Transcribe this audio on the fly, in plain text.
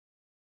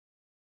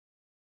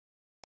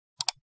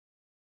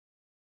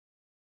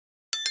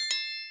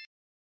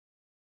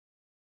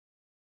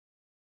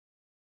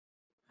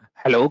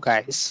Hello,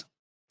 guys.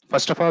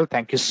 First of all,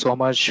 thank you so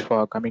much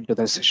for coming to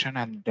the session.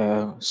 And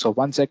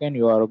once again,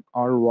 you are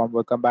all warm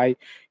welcome by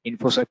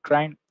InfoSec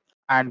Train.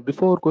 And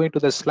before going to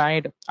the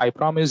slide, I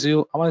promise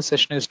you our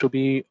session is to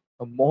be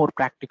a more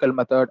practical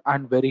method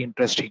and very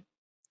interesting.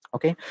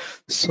 Okay,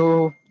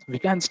 so we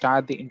can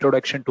start the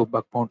introduction to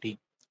bug bounty.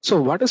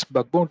 So, what is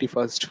bug bounty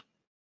first?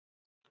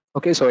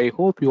 Okay, so I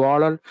hope you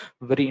all are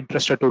very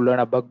interested to learn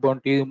a bug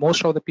bounty.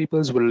 Most of the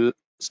peoples will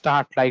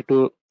start like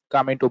to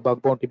come into bug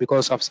bounty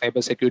because of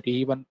cybersecurity.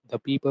 Even the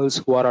peoples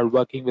who are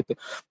working with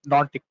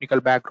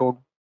non-technical background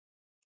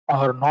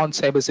or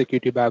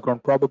non-cybersecurity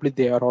background, probably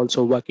they are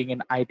also working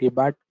in IT,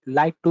 but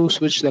like to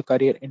switch the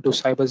career into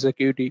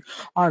cybersecurity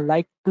or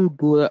like to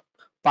do a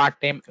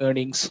part-time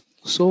earnings.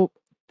 So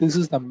this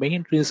is the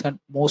main reason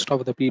most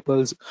of the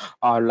peoples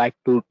are like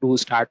to do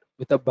start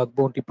with the bug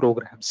bounty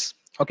programs.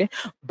 Okay,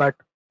 but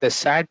the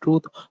sad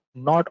truth,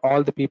 not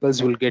all the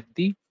peoples will get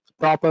the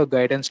proper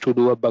guidance to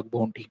do a bug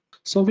bounty.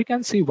 So we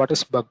can see what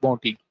is bug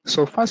bounty.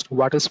 So first,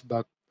 what is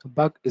bug?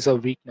 Bug is a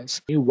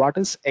weakness. What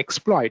is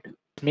exploit?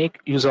 Make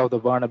use of the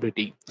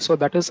vulnerability. So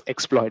that is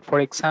exploit. For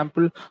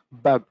example,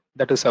 bug,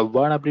 that is a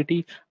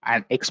vulnerability,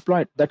 and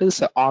exploit, that is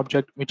an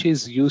object which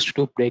is used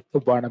to break the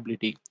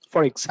vulnerability.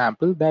 For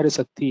example, there is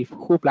a thief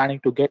who planning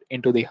to get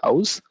into the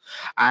house,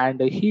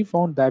 and he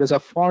found there is a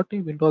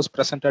 40 windows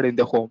presented in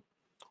the home.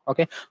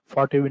 Okay,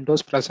 40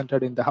 windows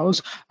presented in the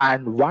house,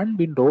 and one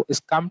window is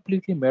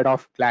completely made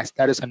of glass.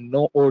 There is a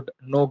no wood,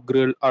 no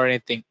grill or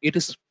anything. It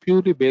is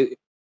purely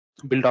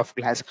built of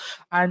glass,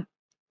 and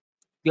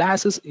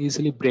glass is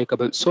easily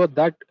breakable, so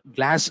that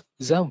glass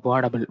is a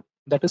vulnerable,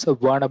 that is a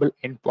vulnerable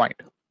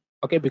endpoint.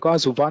 Okay,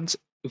 because once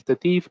if the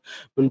thief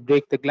will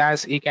break the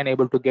glass, he can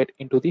able to get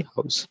into the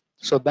house.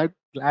 So that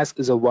glass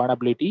is a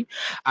vulnerability,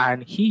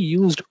 and he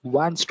used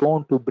one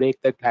stone to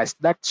break the glass.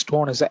 That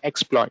stone is an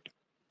exploit.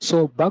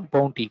 So bug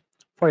bounty,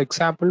 for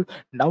example,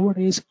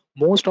 nowadays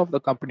most of the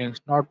companies,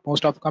 not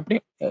most of the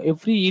company,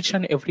 every each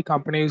and every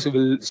companies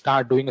will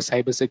start doing a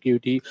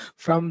cybersecurity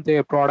from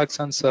their products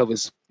and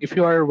service. If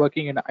you are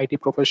working in IT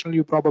professional,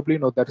 you probably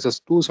know there is a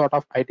two sort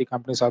of IT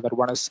companies are there.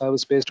 One is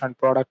service based and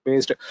product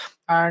based,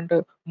 and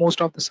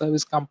most of the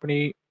service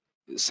company,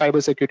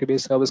 cybersecurity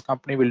based service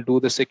company will do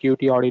the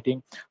security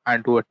auditing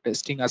and do a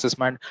testing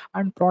assessment,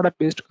 and product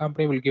based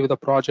company will give the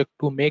project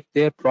to make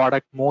their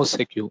product more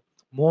secure,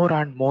 more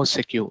and more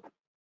secure.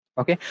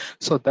 Okay,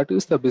 so that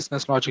is the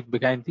business logic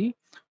behind the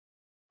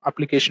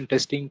application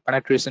testing,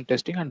 penetration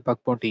testing, and bug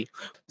bounty.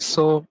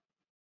 So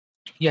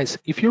yes,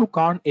 if you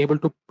can't able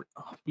to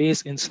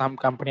place in some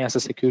company as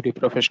a security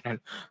professional,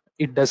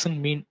 it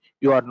doesn't mean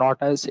you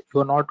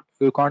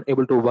can't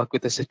able to work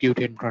with a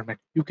security environment.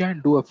 You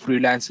can do a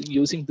freelancing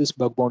using this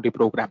bug bounty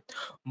program.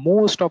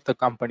 Most of the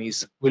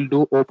companies will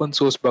do open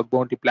source bug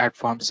bounty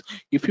platforms.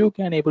 If you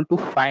can able to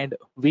find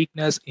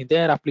weakness in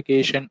their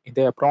application, in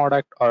their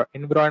product or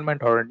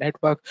environment or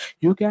network,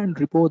 you can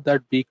report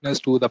that weakness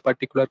to the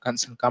particular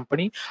concerned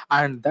company,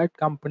 and that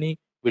company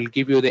will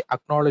give you the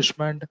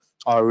acknowledgement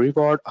or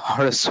reward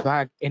or a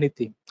swag,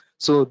 anything.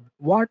 So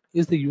what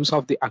is the use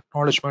of the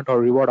acknowledgement or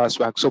reward or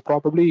swag? So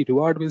probably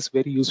reward is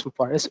very useful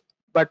for us,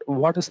 but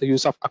what is the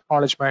use of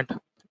acknowledgement?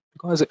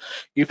 Because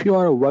if you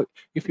are a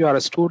if you are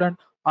a student,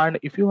 and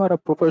if you are a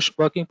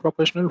working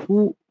professional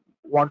who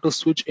want to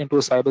switch into a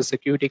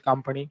cybersecurity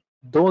company,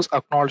 those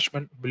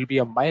acknowledgement will be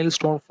a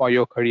milestone for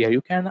your career.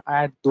 You can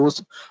add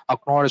those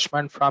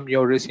acknowledgement from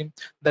your resume.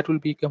 That will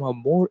become a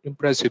more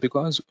impressive,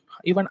 because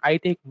even I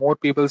take more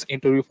people's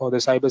interview for the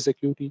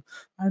cybersecurity,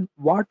 and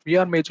what we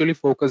are majorly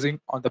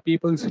focusing on the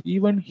people's,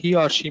 even he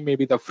or she may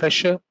be the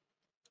fresher,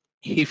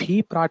 if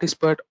he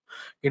participate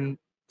in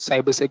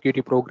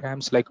cybersecurity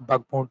programs like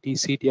bug bounty,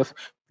 CTF,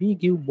 we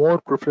give more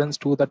preference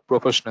to that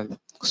professional.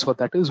 So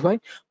that is why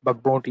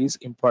bug bounty is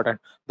important.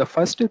 The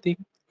first thing,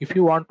 if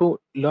you want to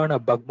learn a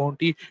bug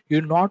bounty,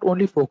 you not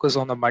only focus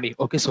on the money.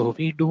 Okay, so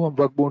we do a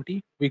bug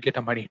bounty, we get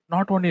a money.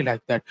 Not only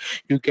like that,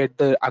 you get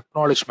the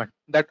acknowledgement.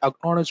 That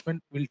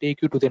acknowledgement will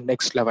take you to the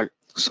next level.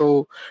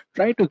 So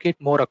try to get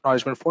more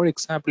acknowledgement. For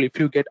example, if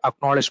you get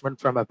acknowledgement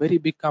from a very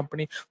big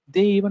company,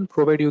 they even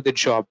provide you the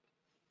job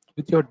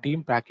with your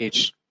team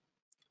package.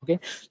 Okay,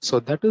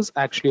 so that is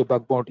actually a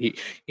bug bounty.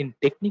 In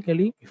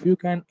technically, if you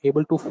can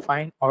able to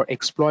find or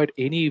exploit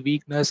any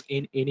weakness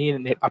in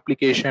any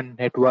application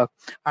network,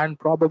 and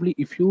probably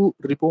if you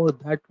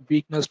report that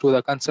weakness to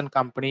the concerned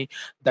company,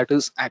 that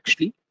is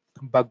actually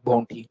bug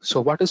bounty.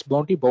 So what is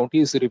bounty? Bounty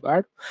is the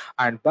reward,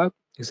 and bug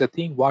is the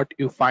thing what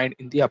you find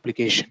in the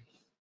application.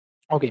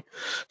 Okay,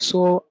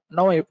 so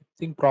now I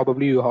think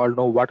probably you all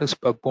know what is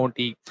bug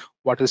bounty,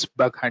 what is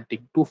bug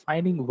hunting, to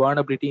finding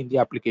vulnerability in the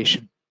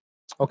application.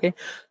 Okay,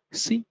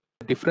 see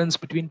the difference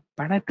between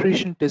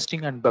penetration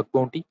testing and bug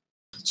bounty.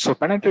 So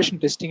penetration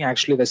testing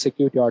actually the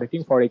security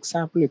auditing. For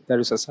example, if there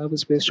is a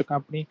service-based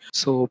company,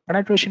 so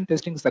penetration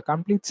testing is the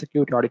complete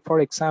security audit. For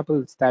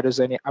example, if there is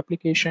any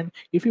application,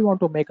 if you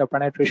want to make a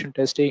penetration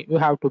testing, you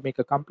have to make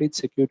a complete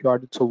security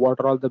audit. So what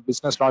are all the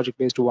business logic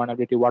based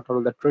vulnerability? What are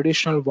all the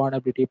traditional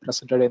vulnerability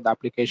presented in the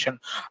application?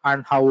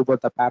 And how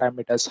about the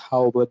parameters?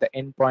 How about the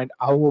endpoint?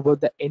 How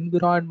about the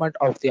environment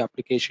of the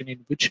application?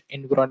 In which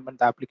environment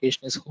the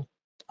application is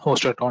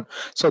hosted on?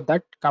 So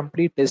that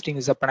complete testing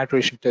is a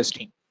penetration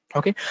testing.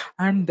 Okay,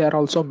 and there are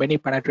also many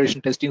penetration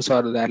testings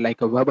are there,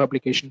 like a web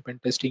application pen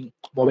testing,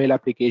 mobile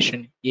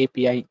application,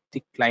 API,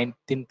 thick client,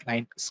 thin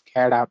client,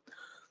 SCADA,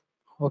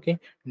 okay,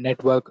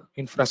 network,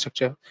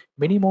 infrastructure,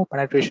 many more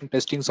penetration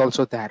testings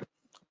also there.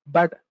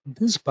 But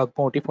this bug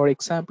bounty, for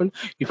example,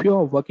 if you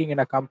are working in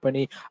a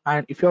company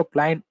and if your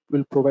client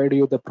will provide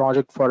you the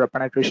project for a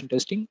penetration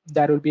testing,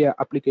 there will be an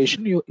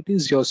application, it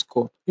is your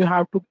scope. You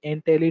have to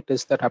entirely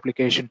test that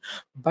application.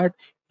 But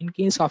in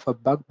case of a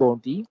bug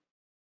bounty,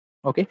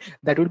 okay,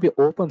 that will be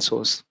open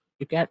source.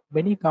 You can,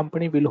 many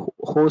company will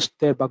host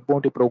their bug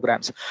bounty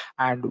programs.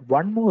 And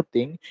one more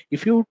thing,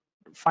 if you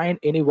find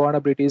any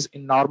vulnerabilities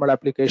in normal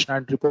application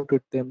and report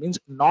it them, means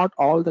not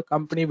all the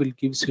company will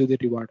gives you the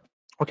reward.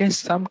 Okay,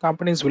 some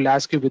companies will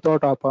ask you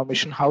without our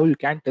permission how you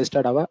can test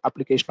at our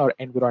application or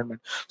environment.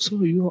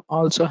 So you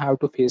also have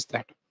to face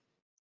that.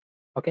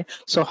 Okay,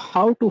 so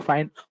how to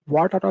find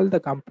what are all the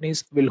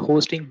companies will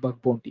hosting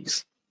bug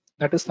bounties?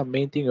 That is the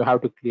main thing you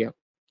have to clear.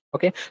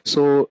 Okay,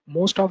 so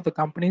most of the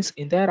companies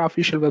in their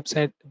official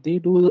website, they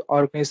do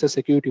organize the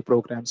security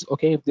programs.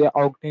 Okay, if they are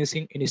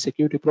organizing any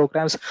security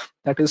programs,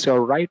 that is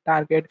your right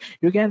target.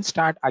 You can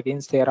start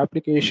against their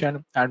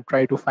application and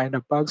try to find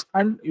a bugs,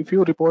 and if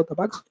you report the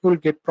bugs, you will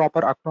get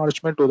proper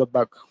acknowledgement to the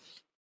bug.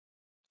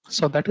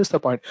 So that is the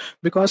point,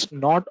 because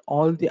not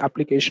all the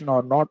application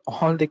or not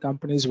all the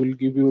companies will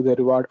give you the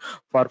reward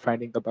for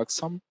finding the bugs.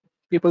 Some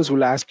people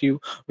will ask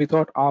you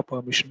without our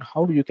permission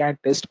how you can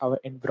test our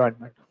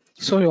environment.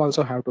 So you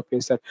also have to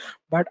face that.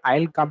 But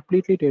I'll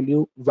completely tell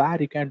you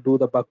where you can do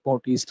the bug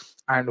bounties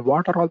and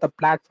what are all the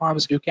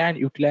platforms you can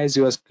utilize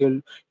your skill.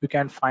 You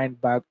can find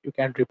bug, you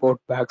can report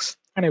bugs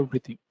and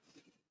everything.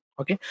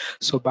 Okay,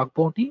 so bug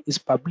bounty is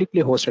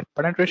publicly hosted.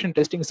 Penetration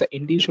testing is an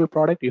individual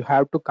product. You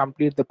have to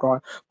complete the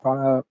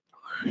pro-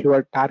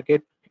 your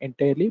target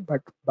entirely,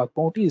 but bug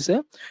bounty is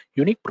a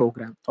unique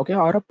program, okay,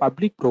 or a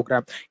public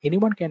program.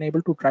 Anyone can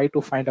able to try to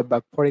find a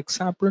bug. For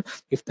example,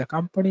 if the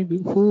company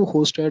who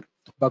hosted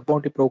bug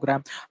bounty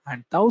program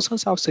and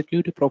thousands of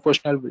security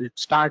professionals will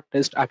start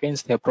test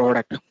against their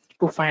product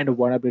to find a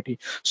vulnerability.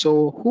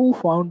 So who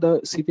found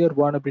the severe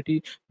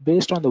vulnerability?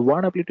 Based on the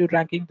vulnerability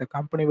ranking, the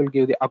company will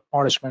give the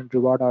acknowledgement,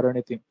 reward, or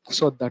anything.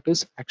 So that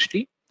is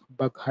actually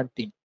bug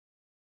hunting.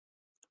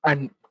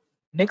 And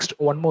next,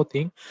 one more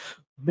thing,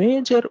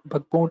 major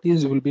bug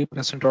bounties will be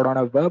presented on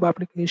a web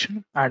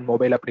application and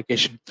mobile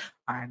application.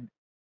 And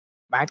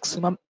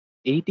maximum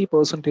 80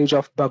 percentage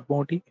of bug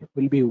bounty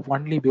will be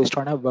only based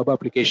on a web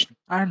application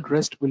and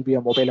rest will be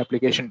a mobile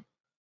application.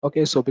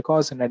 Okay, so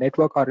because in a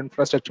network or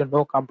infrastructure,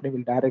 no company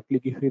will directly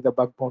give you the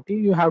bug bounty.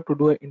 You have to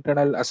do an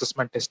internal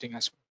assessment testing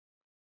as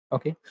well.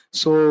 Okay,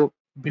 so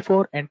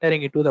before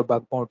entering into the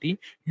bug bounty,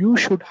 you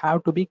should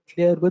have to be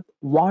clear with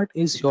what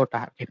is your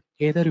target.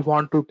 Either you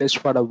want to test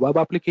for a web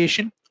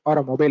application or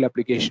a mobile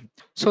application.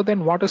 So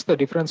then what is the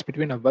difference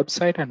between a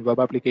website and web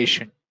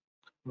application?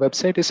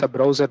 Website is a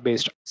browser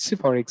based. See,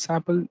 for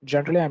example,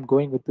 generally I'm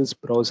going with this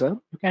browser.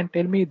 You can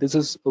tell me this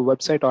is a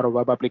website or a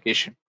web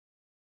application.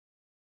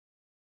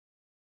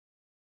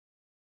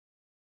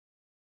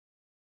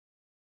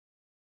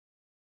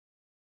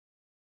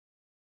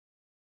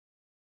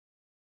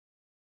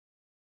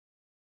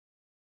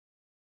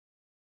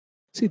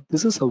 See,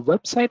 this is a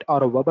website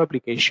or a web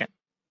application.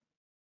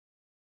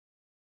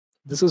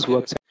 This is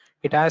website.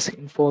 It has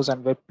infos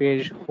and web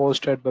page,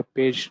 hosted web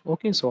page.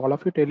 Okay, so all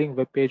of you telling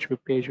web page, web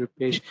page, web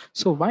page.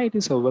 So why it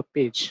is a web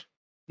page?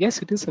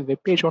 Yes, it is a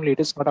web page only. It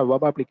is not a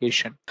web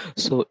application.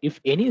 So if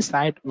any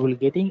site will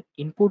getting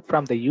input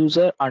from the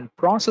user and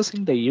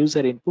processing the user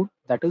input,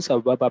 that is a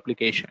web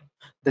application.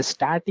 The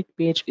static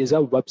page is a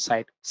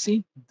website.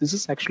 See, this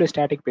is actually a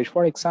static page.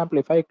 For example,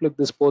 if I click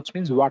the sports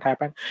means what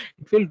happened?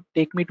 It will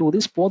take me to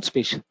the sports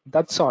page.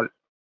 That's all.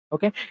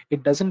 Okay,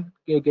 it doesn't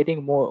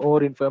getting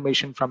more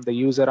information from the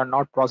user and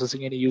not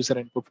processing any user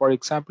input. For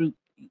example,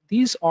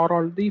 these are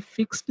all the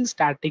fixed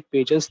static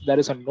pages. There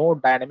is a no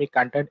dynamic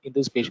content in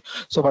this page.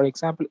 So for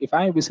example, if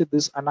I visit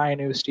this Anna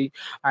University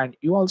and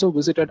you also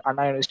visited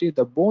Anna University,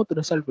 the both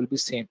result will be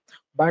same.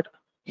 But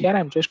here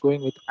I'm just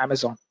going with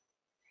Amazon.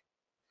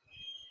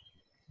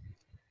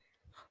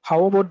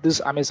 How about this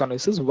Amazon?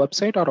 Is this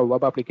website or a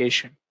web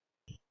application?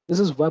 This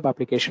is web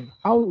application.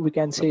 How we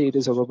can say it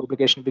is a web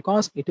application?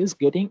 Because it is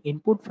getting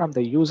input from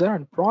the user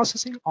and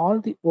processing all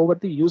the over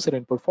the user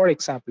input. For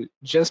example,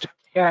 just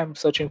here I'm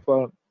searching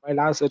for, my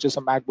last search is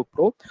a MacBook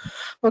Pro.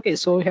 Okay,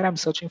 so here I'm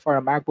searching for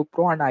a MacBook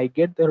Pro and I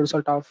get the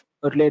result of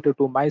related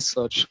to my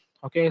search.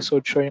 Okay, so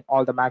it's showing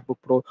all the MacBook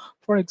Pro.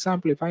 For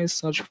example, if I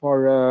search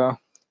for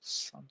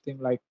something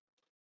like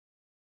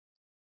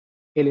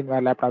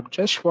Alienware laptop,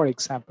 just for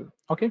example.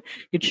 Okay,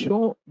 it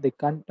show the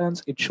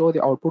contents, it show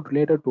the output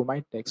related to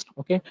my text.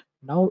 Okay,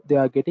 now they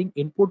are getting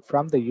input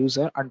from the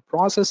user and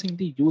processing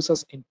the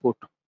user's input.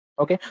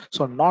 Okay,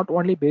 so not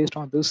only based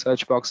on this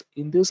search box,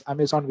 in this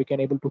Amazon we can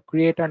able to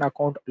create an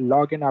account,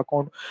 login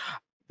account,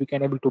 we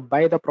can able to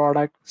buy the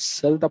product,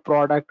 sell the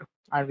product,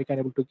 and we can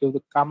able to give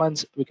the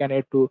comments, we can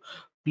able to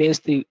place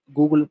the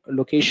Google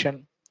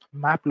location,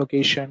 map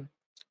location.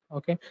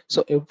 Okay,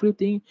 so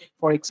everything,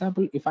 for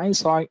example, if I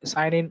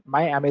sign in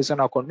my Amazon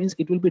account, means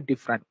it will be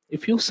different.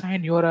 If you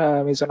sign your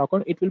Amazon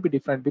account, it will be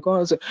different,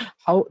 because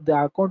how the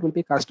account will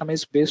be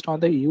customized based on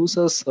the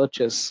user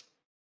searches.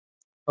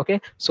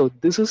 Okay, so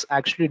this is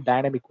actually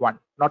dynamic one,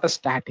 not a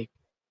static.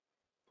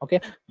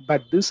 Okay,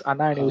 but this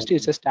Anna University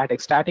is Okay. a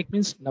static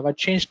means never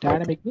change,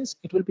 dynamic means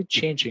it will be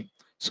changing.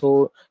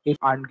 So if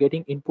I'm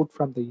getting input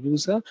from the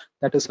user,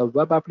 that is a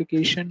web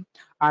application,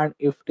 and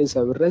if it is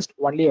a rest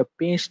only a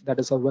page, that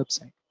is a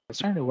website.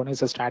 Understand, one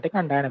is a static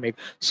and dynamic.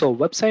 So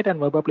website and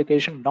web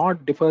application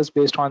not differs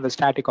based on the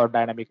static or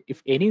dynamic.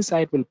 If any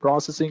site will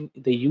processing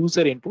the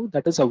user input,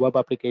 that is a web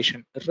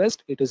application,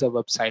 rest it is a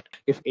website.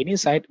 If any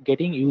site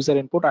getting user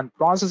input and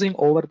processing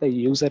over the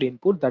user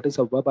input, that is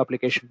a web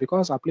application,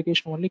 because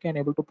application only can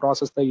able to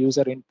process the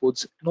user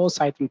inputs, no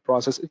site will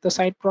process. If the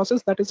site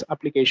process, that is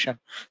application.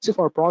 So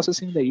for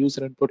processing the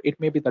user input, it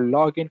may be the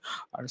login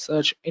or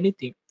search,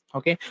 anything.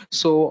 Okay,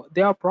 so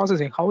they are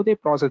processing, how they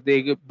process,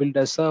 they build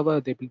a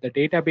server, they build a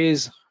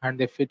database, and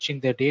they're fetching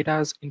the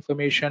data's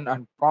information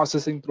and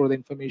processing through the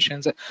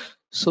informations.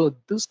 So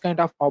this kind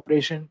of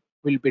operation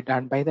will be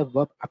done by the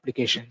web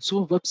application.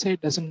 So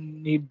website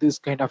doesn't need this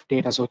kind of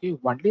data. So okay,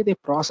 only they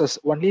process,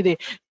 only they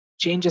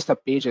changes the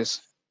pages.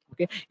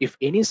 Okay, if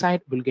any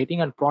site will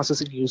getting and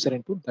processing user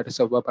input, that is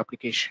a web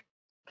application,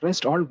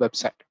 rest all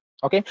website.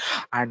 Okay,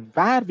 and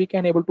where we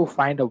can able to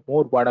find a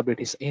more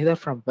vulnerabilities, either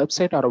from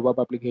website or a web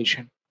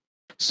application.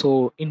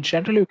 So in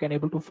general, you can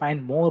able to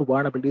find more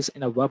vulnerabilities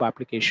in a web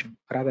application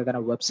rather than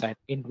a website.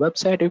 In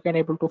website, you can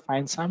able to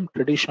find some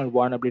traditional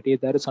vulnerability.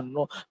 There is a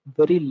no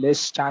very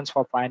less chance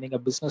for finding a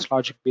business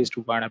logic based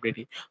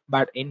vulnerability.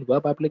 But in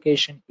web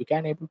application, you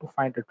can able to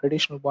find the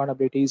traditional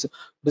vulnerabilities,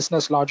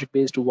 business logic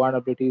based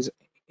vulnerabilities,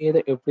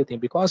 either everything.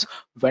 Because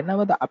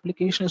whenever the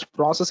application is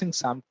processing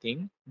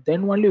something,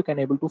 then only you can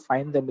able to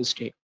find the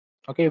mistake.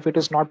 Okay, if it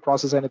is not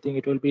process anything,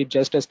 it will be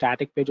just a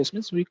static pages,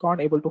 means we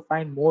can't able to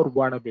find more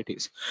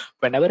vulnerabilities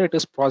whenever it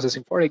is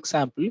processing. For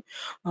example,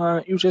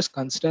 you just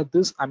consider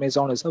this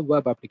Amazon is a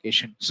web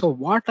application. So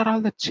what are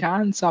all the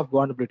chance of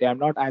vulnerability? I'm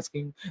not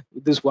asking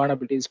this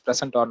vulnerability is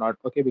present or not.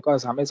 Okay,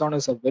 because Amazon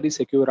is a very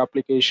secure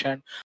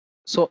application.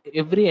 So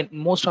every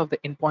most of the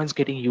endpoints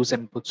getting user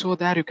input, so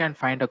there you can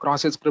find a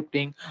cross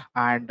scripting.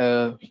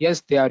 And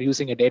yes, they are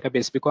using a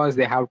database because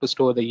they have to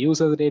store the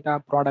user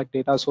data, product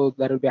data, so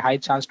there will be a high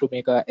chance to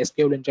make a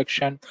SQL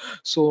injection.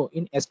 So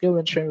in SQL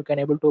injection, you can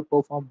able to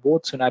perform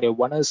both scenario.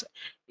 One is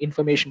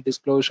information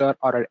disclosure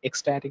or an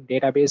extracting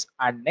database,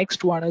 and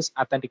next one is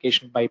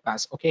authentication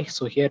bypass. Okay,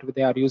 so here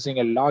they are using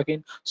a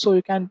login, so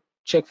you can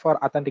check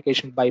for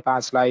authentication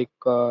bypass, like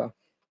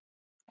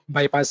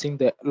bypassing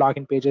the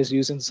login pages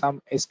using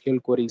some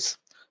SQL queries.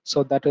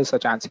 So that is a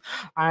chance.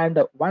 And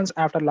once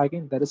after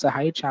login, there is a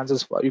high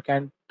chances for you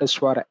can test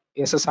for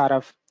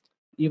SSRF.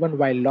 Even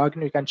while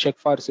logging, you can check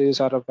for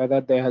CSRF whether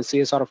the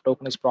CSRF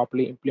token is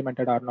properly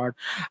implemented or not,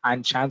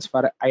 and chance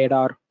for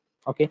IDR.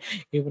 Okay,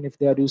 even if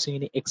they are using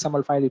any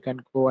XML file, you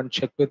can go and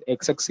check with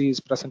XXC is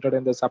presented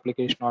in this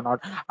application or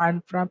not.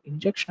 And from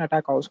injection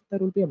attack also, there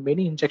will be a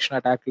many injection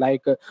attack,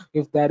 like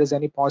if there is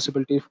any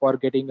possibility for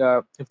getting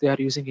if they are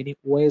using any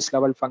OS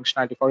level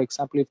functionality. For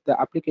example, if the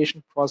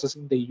application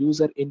processing the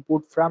user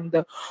input from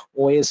the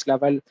OS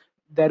level,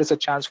 there is a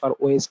chance for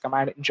OS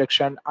command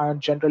injection. And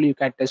generally you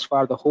can test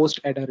for the host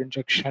header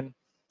injection.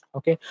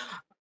 Okay,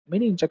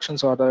 many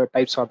injections or the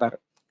types are there,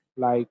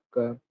 like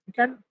you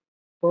can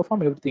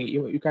perform everything.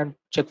 You can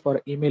check for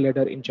email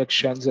header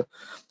injections,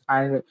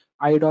 and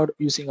IDOR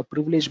using a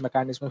privilege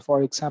mechanism.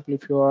 For example,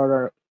 if you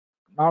are a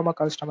normal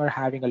customer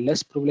having a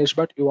less privilege,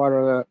 but you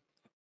are a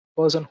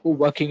person who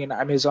working in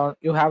Amazon,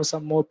 you have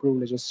some more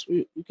privileges.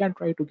 You can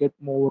try to get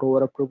more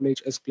over a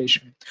privilege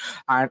escalation.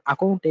 And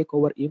account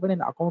takeover, even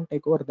in account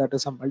takeover, that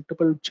is a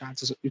multiple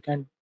chances you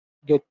can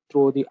get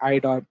through the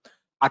IDOR,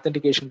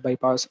 authentication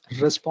bypass,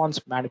 response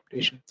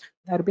manipulation.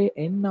 There will be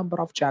n number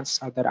of chances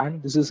are there,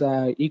 and this is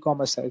a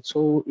e-commerce site,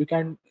 so you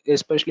can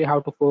especially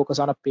have to focus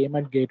on a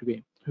payment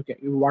gateway. Okay,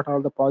 what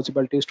are the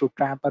possibilities to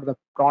tamper the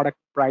product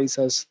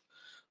prices?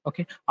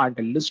 Okay, and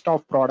a list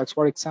of products.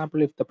 For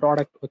example, if the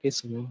product, okay,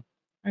 so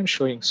I'm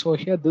showing, so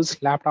here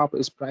this laptop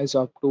is priced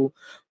up to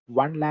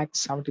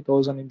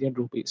 1,70,000 Indian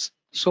rupees.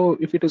 So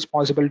if it is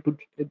possible to,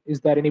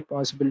 is there any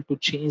possible to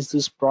change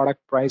this product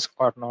price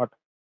or not?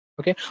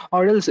 Okay,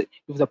 or else if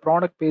the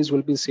product price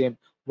will be same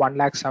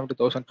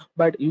 1,70,000,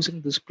 but using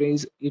this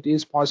price, it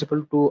is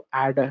possible to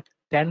add a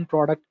 10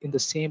 product in the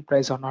same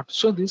price or not.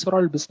 So these are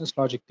all business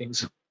logic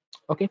things.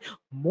 Okay,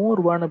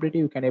 more vulnerability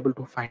you can able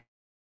to find.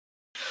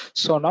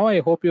 So now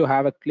I hope you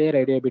have a clear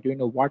idea between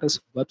what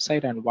is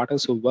website and what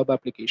is a web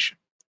application.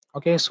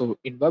 Okay, so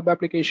in web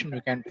application,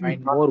 you can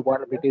find more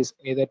vulnerabilities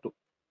either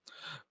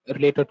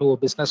related to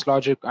business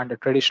logic and the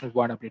traditional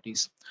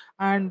vulnerabilities.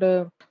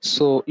 And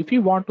so if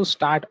you want to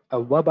start a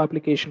web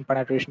application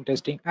penetration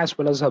testing as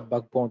well as a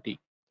bug bounty,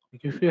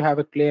 if you have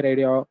a clear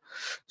idea,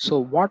 so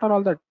what are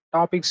all the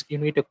topics you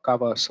need to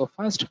cover? So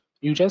first,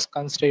 you just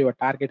consider your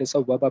target is a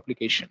web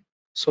application.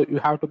 So you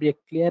have to be a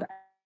clear idea.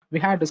 We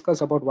had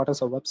discussed about what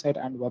is a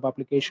website and web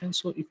application.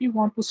 So if you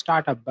want to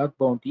start a bug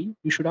bounty,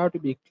 you should have to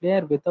be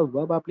clear with the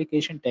web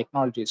application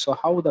technology. So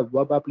how the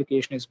web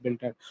application is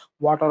built,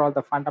 what are all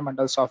the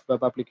fundamentals of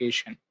web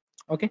application.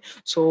 Okay,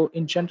 so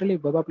in generally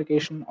web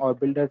application are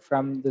built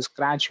from the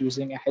scratch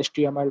using a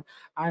html,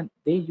 and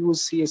they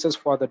use css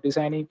for the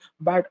designing,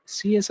 but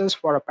css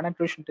for a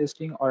penetration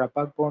testing or a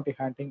bug bounty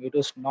hunting, it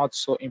is not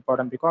so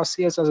important because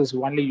css is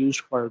only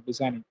used for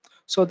designing.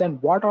 So then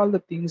what all the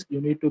things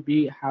you need to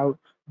be have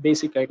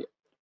basic idea,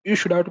 you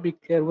should have to be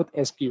clear with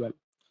sql.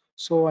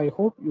 So I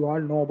hope you all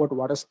know about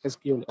what is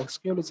SQL.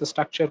 SQL is a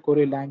structured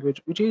query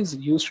language which is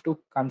used to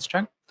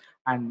construct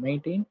and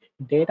maintain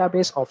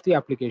database of the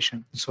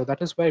application. So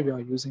that is why we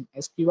are using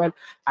SQL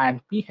and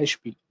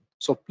PHP.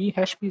 So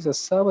PHP is a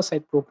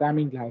server-side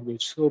programming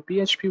language. So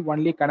PHP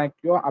only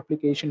connect your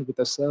application with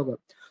a server.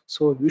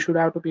 So you should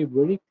have to be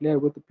very clear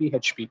with the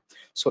PHP.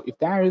 So if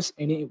there is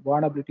any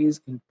vulnerabilities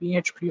in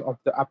PHP of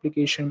the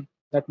application,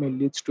 that may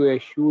leads to a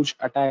huge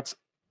attacks.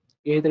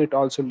 Either it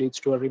also leads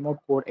to a remote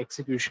code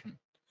execution,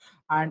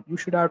 and you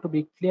should have to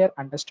be clear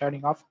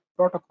understanding of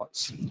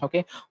protocols.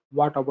 Okay,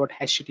 what about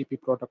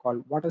http protocol,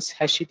 what is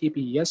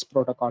https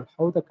protocol,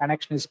 how the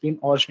connection is being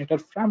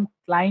originated from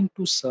client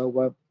to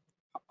server,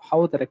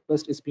 how the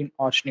request is being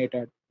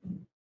originated.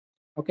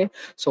 Okay,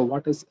 so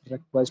what is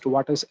request,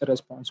 what is a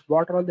response,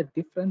 what are all the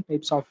different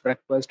types of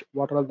request,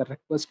 what are all the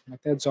request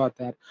methods are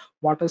there,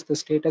 what is the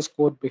status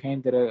code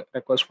behind the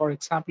request. For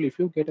example, if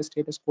you get a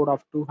status code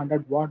of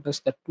 200, what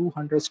does the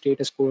 200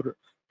 status code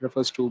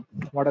refers to,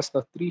 what does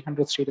the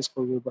 300 status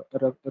code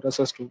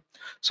refers to.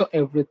 So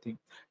everything.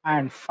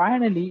 And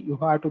finally, you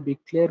have to be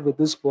clear with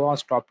this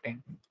WAS top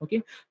 10.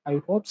 Okay,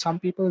 I hope some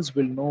people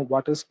will know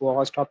what is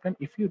WAS top 10.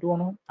 If you don't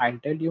know, I'll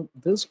tell you,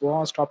 this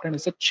WAS top 10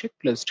 is a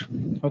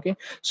checklist. Okay,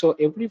 so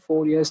every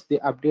 4 years, they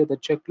update the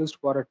checklist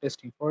for a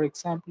testing. For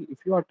example, if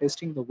you are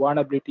testing the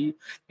vulnerability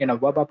in a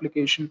web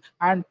application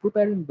and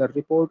preparing the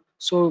report,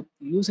 so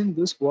using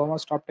this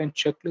WAMA's top 10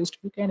 checklist,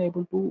 you can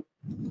able to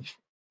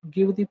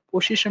give the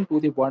position to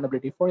the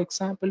vulnerability. For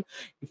example,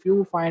 if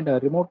you find a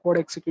remote code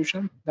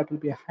execution, that will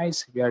be a high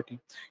severity.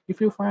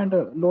 If you find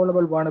a low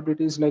level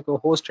vulnerabilities like a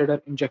host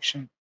header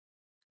injection,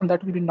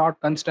 that will be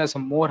not considered as a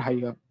more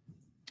higher.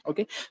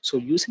 Okay, so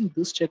using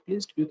this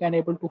checklist, you can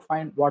able to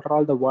find what are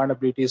all the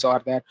vulnerabilities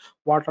are there,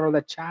 what are all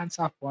the chance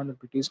of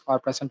vulnerabilities are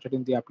presented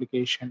in the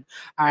application,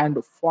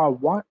 and for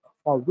what,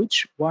 for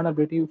which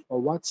vulnerability, for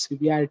what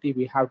severity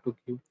we have to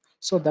give.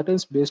 So that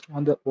is based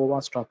on the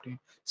OWASP top 10.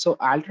 So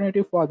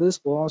alternative for this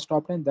OWASP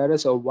top 10, there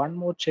is a one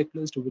more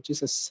checklist which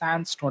is a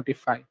SANS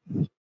 25.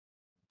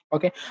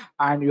 Okay,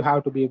 and you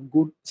have to be a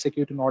good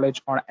security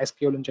knowledge on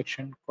SQL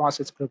injection, cross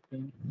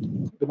scripting,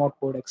 remote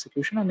code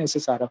execution, and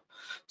SSRF.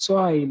 So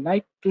I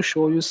like to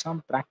show you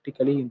some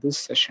practically in this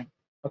session.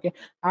 Okay,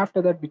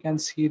 after that we can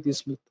see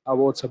this with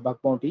awards of bug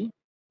bounty,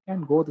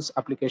 and go this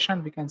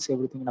application, we can see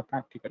everything in a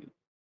practically.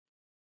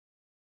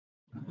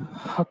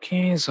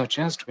 Okay, so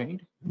just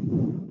wait.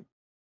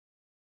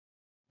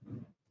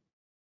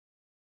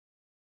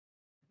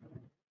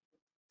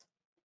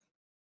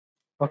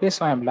 Okay,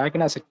 so I'm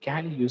logging as a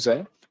Kali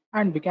user,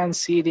 and we can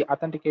see the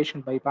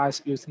authentication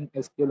bypass using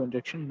SQL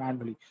injection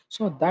manually.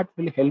 So that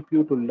will help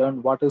you to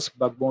learn what is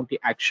bug bounty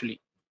actually.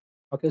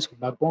 Okay, so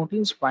bug bounty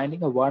is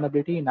finding a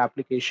vulnerability in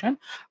application,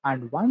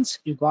 and once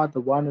you got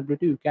the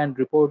vulnerability, you can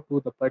report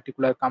to the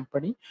particular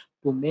company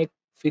to make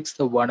fix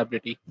the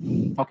vulnerability.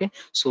 Okay,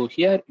 so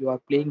here you are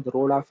playing the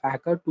role of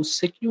hacker to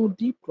secure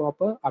the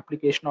proper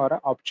application or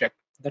a object.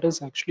 That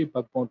is actually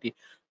bug bounty.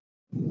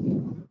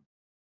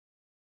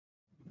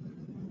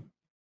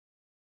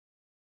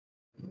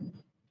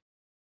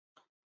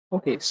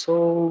 Okay,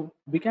 so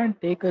we can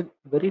take a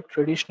very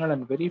traditional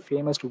and very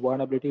famous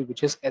vulnerability,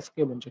 which is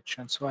SQL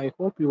injection. So I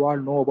hope you all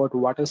know about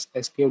what is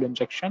SQL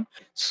injection.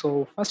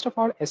 So first of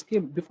all,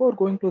 SQL, before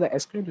going to the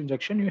SQL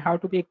injection, you have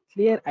to be a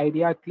clear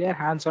idea, clear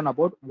hands-on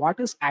about what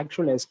is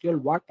actual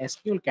SQL, what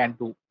SQL can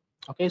do.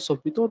 Okay,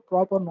 so without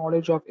proper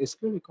knowledge of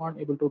SQL, we can't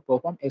able to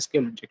perform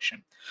SQL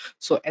injection.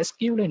 So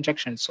SQL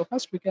injection. So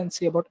first we can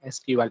see about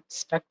SQL,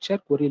 structure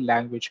query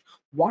language.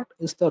 What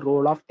is the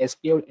role of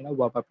SQL in a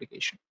web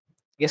application?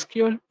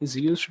 SQL is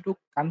used to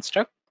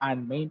construct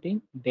and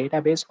maintain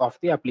database of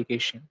the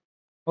application.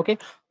 Okay,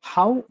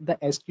 how the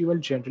SQL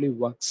generally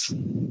works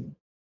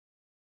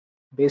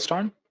based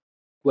on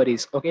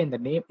queries. Okay, in the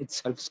name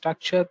itself,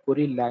 structure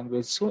query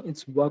language. So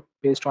it's work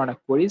based on a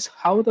queries.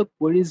 How the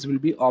queries will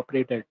be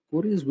operated?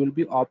 Queries will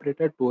be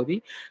operated to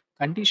the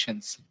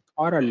conditions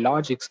or a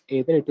logics.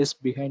 Either it is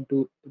behind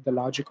to the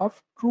logic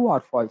of true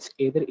or false.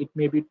 Either it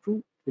may be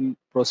true, will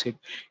proceed.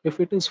 If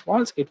it is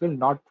false, it will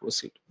not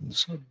proceed.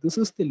 So this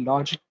is the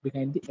logic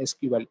behind the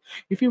SQL.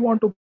 If you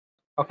want to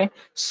Okay,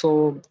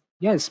 so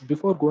yes,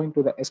 before going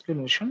to the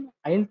explanation,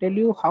 I'll tell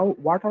you how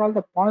what are all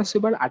the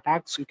possible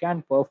attacks you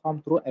can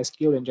perform through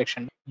SQL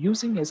injection.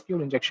 Using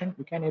SQL injection,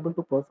 you can able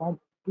to perform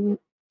two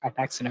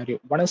attack scenario.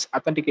 One is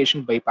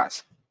authentication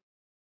bypass,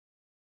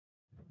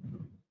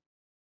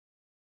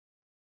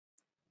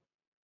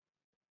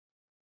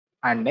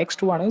 and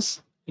next one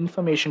is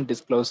information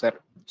disclosure.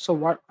 So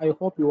what I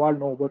hope you all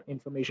know about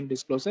information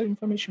disclosure.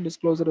 Information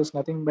disclosure is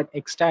nothing but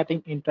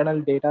extracting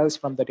internal data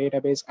from the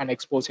database and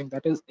exposing,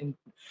 that is in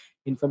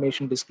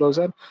information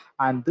disclosure.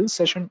 And this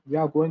session we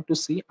are going to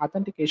see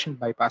authentication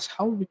bypass,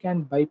 how we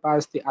can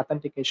bypass the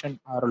authentication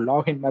or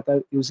login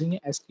method using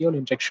SQL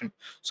injection.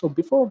 So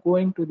before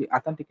going to the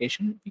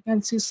authentication, we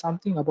can see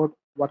something about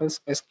what is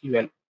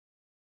SQL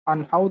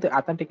and how the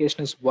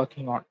authentication is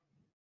working on.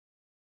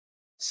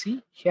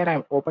 See, here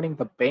I'm opening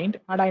the paint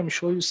and I'm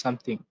showing you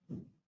something.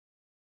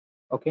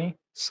 Okay,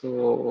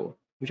 so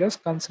you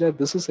just consider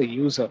this is a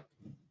user,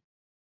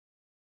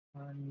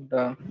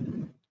 and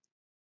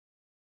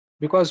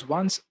because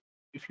once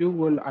if you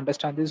will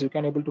understand this, you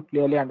can able to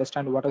clearly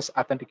understand what is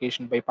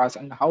authentication bypass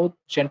and how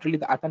generally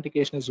the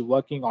authentication is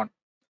working on.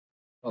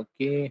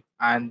 Okay,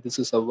 and this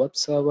is a web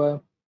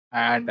server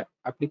and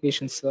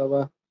application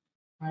server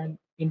and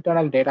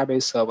internal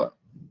database server.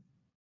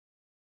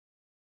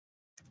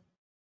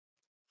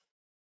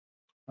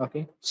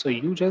 Okay, so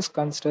you just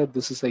consider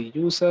this is a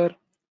user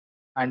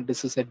and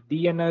this is a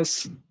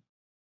DNS,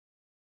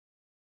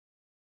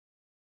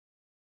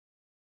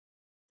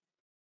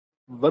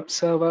 web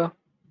server,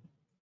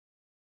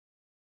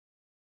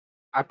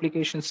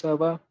 application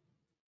server,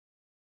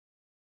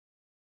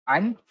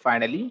 and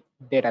finally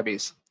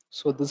database.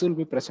 So this will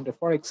be presented.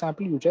 For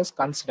example, you just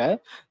consider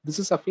this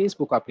is a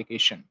Facebook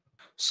application.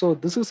 So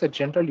this is a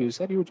general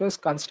user. You just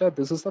consider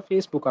this is the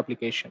Facebook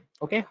application.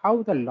 Okay,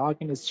 how the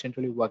login is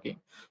generally working.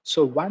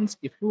 So once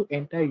if you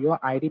enter your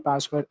ID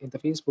password in the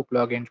Facebook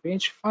login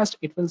page, first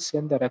it will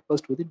send the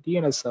request to the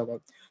DNS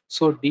server.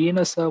 So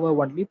DNS server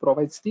only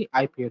provides the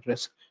IP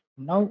address.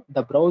 Now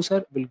the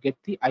browser will get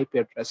the IP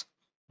address.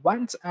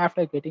 Once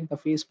after getting the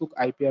Facebook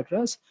IP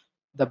address,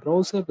 the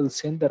browser will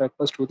send the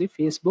request to the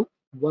Facebook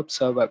web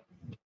server.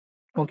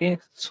 Okay,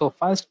 so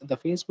first the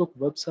Facebook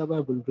web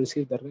server will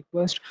receive the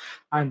request,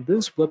 and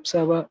this web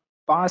server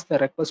pass the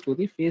request to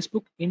the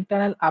Facebook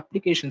internal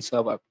application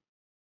server.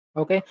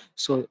 Okay,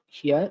 so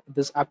here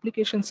this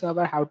application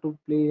server have to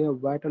play a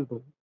vital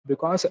role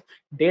because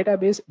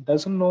database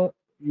doesn't know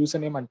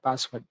username and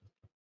password.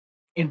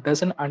 It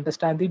doesn't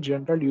understand the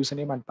general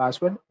username and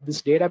password.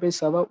 This database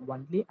server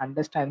only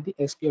understand the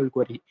SQL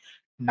query.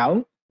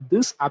 Now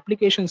this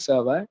application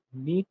server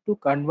need to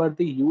convert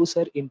the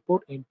user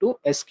input into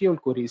SQL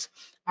queries,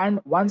 and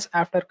once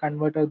after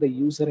converted the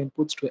user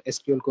inputs to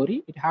SQL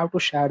query, it have to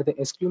share the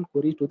SQL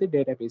query to the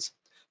database.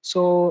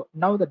 So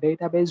now the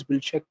database will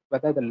check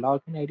whether the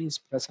login ID is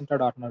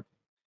presented or not.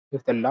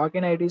 If the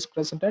login ID is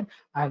presented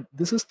and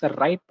this is the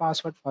right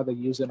password for the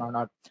user or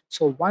not.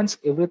 So once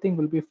everything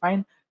will be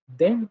fine,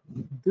 then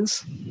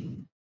this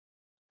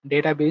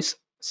database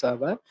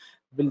server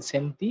will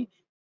send the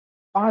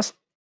pass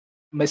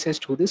message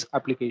to this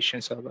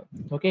application server.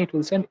 Okay, it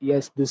will send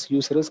yes, this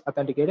user is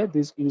authenticated,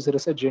 this user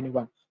is a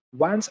genuine.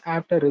 Once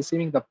after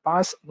receiving the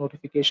pass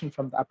notification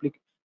from the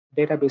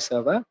database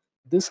server,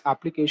 this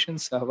application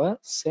server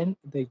send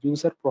the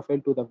user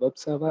profile to the web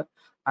server,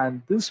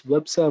 and this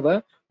web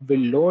server will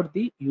load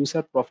the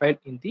user profile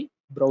in the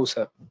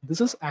browser. This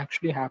is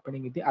actually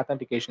happening in the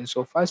authentication.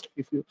 So first,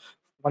 if you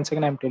once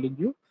again I'm telling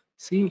you,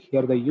 see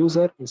here the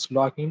user is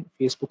login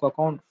Facebook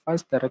account.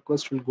 First the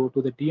request will go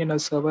to the DNS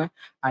server,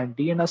 and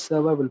DNS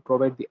server will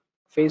provide the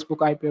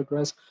Facebook IP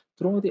address.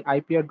 Through the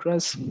IP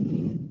address,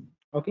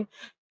 okay,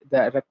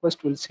 the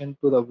request will send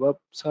to the web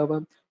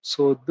server.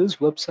 So this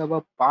web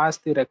server pass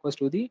the request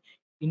to the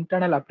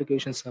internal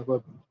application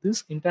server.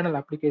 This internal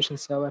application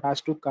server has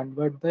to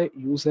convert the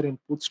user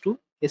inputs to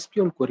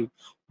SQL query.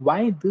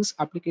 Why this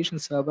application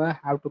server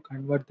have to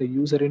convert the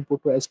user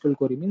input to SQL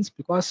query means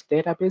because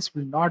database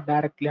will not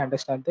directly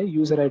understand the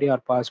user ID or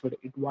password.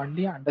 It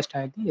only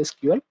understand the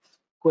SQL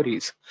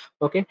queries.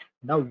 Okay,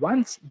 now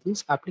once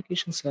this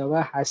application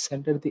server has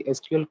sent the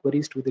SQL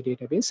queries to the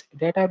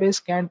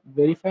database can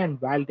verify and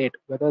validate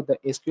whether the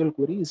SQL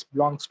query is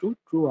belongs to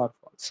true or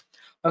false.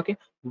 Okay,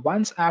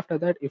 once after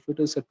that, if it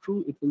is a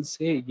true, it will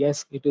say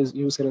yes, it is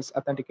user is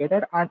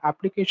authenticated, and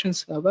application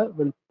server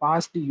will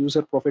pass the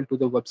user profile to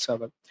the web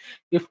server.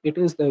 If it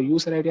is the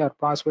user ID or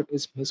password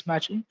is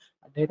mismatching,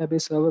 a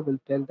database server will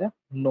tell them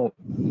no,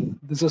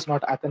 this is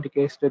not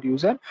authenticated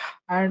user,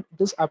 and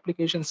this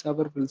application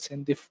server will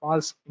send the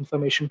false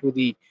information to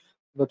the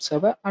web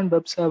server, and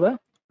web server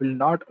will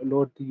not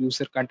load the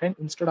user content.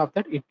 Instead of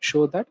that, it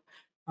show that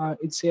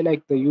it say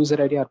like the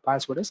user ID or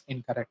password is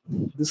incorrect.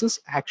 This is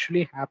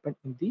actually happened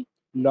in the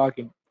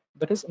login,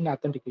 that is in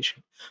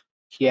authentication.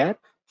 Here,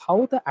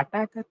 how the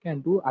attacker can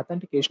do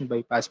authentication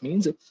bypass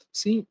means,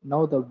 see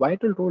now the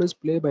vital role is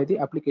played by the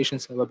application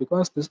server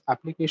because this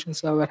application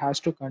server has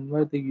to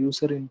convert the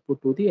user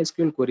input to the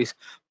SQL queries.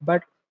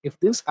 But if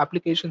this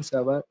application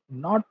server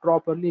not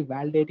properly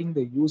validating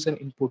the user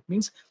input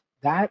means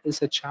there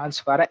is a chance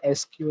for a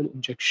SQL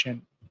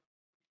injection.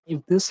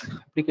 If this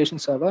application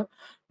server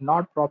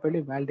not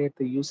properly validate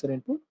the user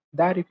input,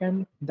 there you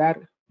can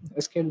there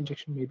SQL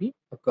injection may be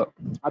occur.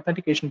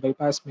 Authentication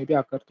bypass may be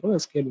occur through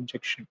SQL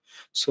injection.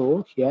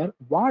 So here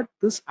what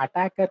this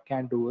attacker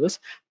can do is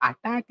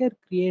attacker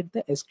create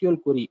the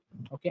SQL query.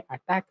 Okay,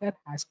 attacker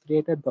has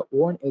created the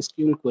own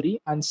SQL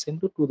query and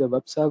send it to the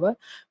web server.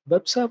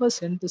 Web server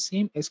send the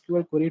same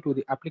SQL query to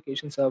the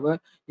application server.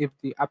 If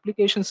the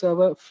application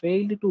server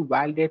failed to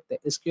validate the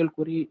SQL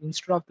query,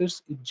 instead of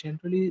this, it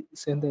generally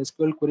send the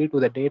SQL query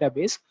to the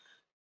database.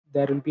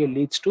 There will be a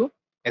leads to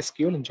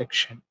SQL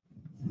injection.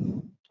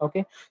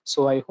 Okay,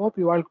 so I hope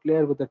you are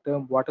clear with the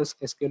term what is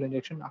SQL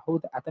injection, how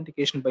the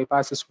authentication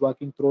bypass is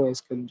working through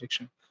SQL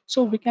injection.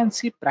 So we can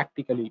see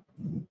practically.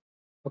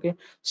 Okay,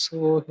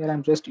 so here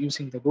I'm just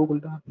using the Google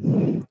Doc.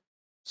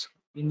 So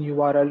in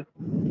URL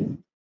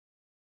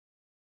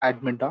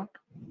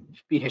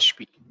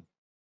admin.php.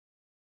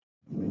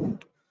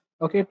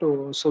 Okay,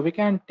 so we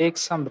can take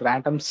some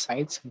random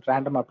sites,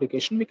 random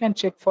application. We can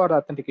check for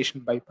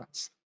authentication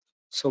bypass.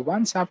 So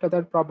once after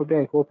that, probably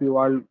I hope you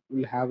all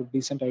will have a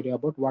decent idea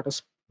about what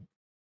is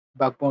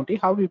bug bounty,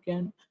 how you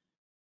can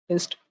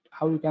test,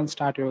 how you can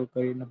start your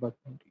career in a bug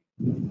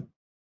bounty.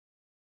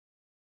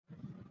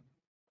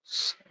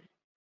 S-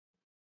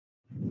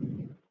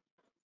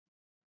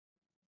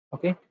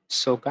 Okay,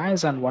 so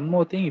guys, and one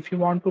more thing, if you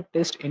want to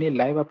test any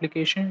live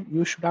application,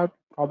 you should have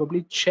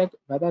probably check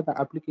whether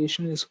the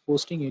application is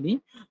hosting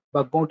any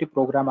bug bounty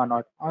program or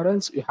not, or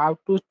else you have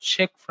to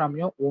check from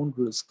your own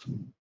risk.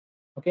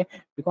 Okay,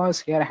 because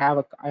here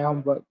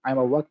I'm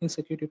a working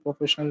security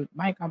professional,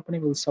 my company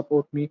will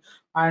support me,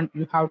 and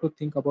you have to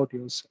think about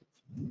yourself.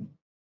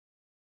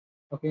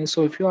 Okay,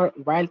 so if you are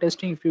while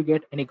testing, if you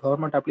get any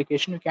government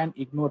application, you can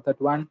ignore that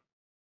one.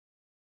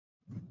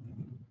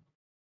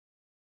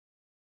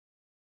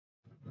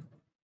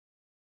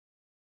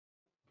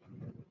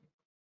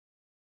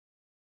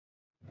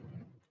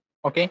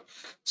 Okay,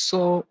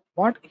 so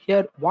what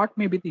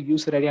may be the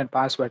user ID and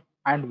password?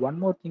 And one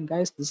more thing,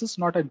 guys, this is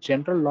not a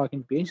general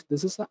login page,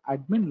 this is an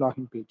admin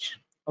login page.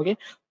 Okay,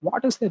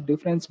 what is the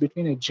difference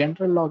between a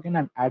general login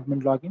and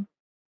admin login?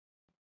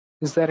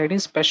 Is there any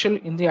special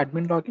in the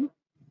admin login?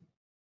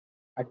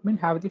 Admin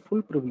have the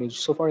full privilege.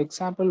 So for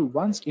example,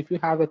 once if you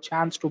have a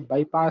chance to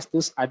bypass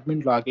this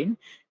admin login,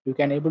 you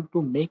can able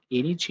to make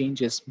any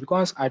changes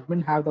because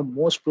admin have the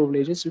most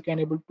privileges. You can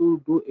able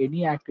to do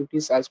any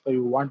activities as per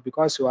you want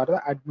because you are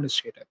the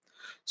administrator.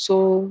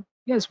 So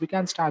yes, we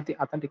can start the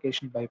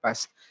authentication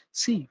bypass.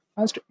 See,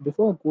 first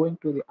before going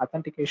to the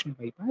authentication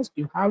bypass,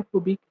 you have to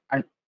be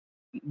and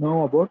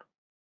know about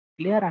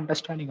clear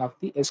understanding of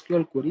the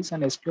SQL queries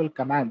and SQL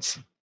commands.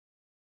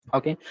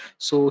 Okay,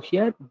 so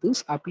here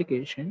this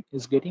application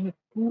is getting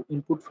two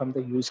input from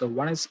the user.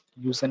 One is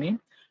username,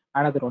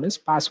 another one is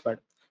password.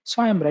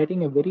 So I am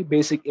writing a very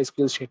basic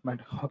SQL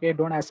statement. Okay,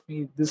 don't ask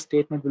me this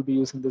statement will be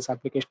used in this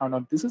application or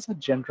not. This is a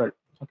general.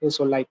 Okay,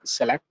 so like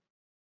select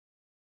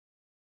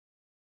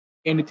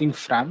anything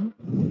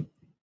from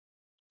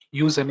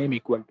username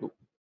equal to,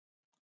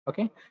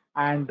 okay,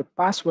 and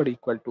password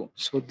equal to.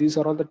 So these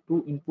are all the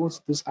two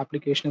inputs this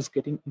application is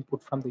getting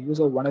input from the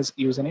user. One is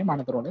username,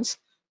 another one is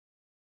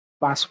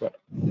password.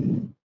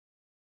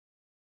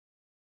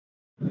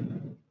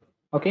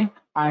 Okay,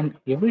 and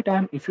every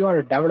time if you are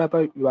a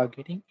developer, you are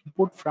getting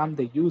input from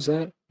the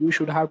user, you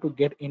should have to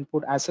get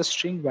input as a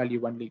string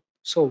value only.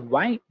 So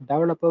why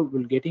developer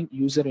will getting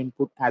user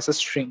input as a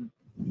string?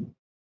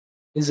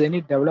 Is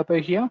any developer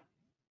here?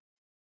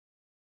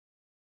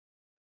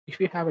 If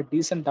you have a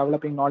decent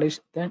developing knowledge,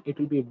 then it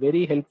will be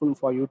very helpful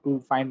for you to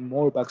find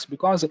more bugs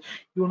because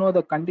you know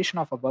the condition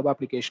of a web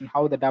application,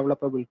 how the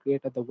developer will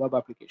create the web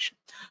application.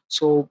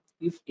 So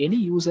if any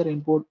user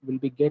input will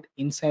be get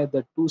inside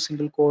the two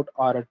single quote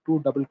or a two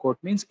double quote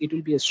means it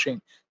will be a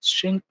string.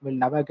 String will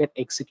never get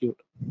execute.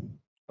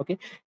 Okay,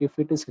 if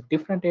it is a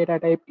different data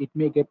type, it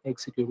may get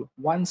executed.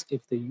 Once if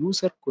the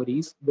user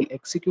queries will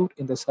execute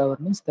in the server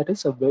means that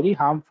is a very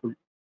harmful.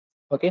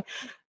 Okay,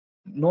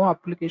 no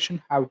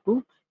application have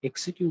to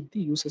execute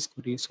the user's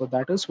query. So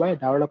that is why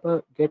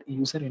developer get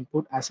user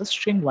input as a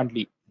string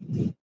only,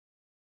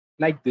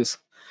 like this.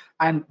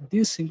 And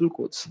these single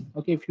quotes,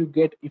 okay, if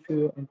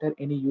you enter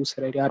any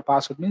user ID or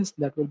password means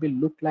that will be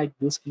look like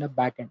this in a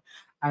backend.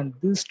 And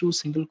these two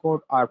single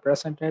quote are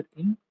presented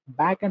in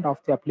backend of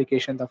the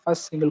application. The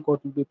first single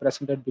quote will be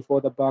presented before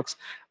the box,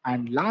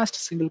 and last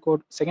single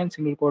quote, second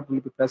single quote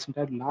will be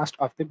presented last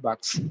of the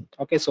box.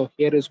 Okay, so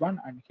here is one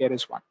and here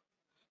is one.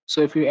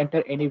 So if you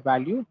enter any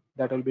value,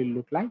 that will be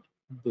look like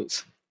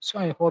this. So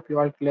I hope you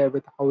are clear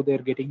with how they're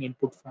getting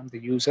input from the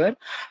user.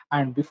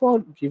 And before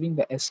giving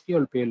the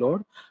SQL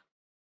payload,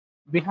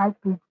 we have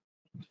to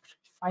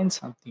find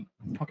something.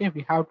 Okay,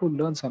 we have to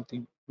learn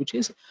something, which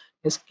is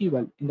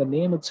SQL. In the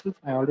name itself,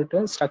 I already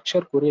tell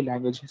structure query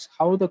languages.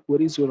 How the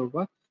queries will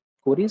work,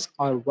 queries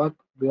are work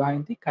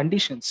behind the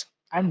conditions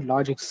and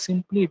logic.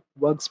 Simply it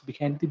works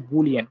behind the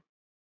boolean,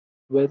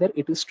 whether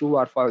it is true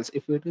or false.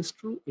 If it is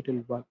true, it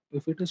will work.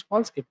 If it is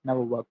false, it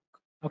never work.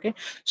 Okay,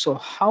 so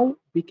how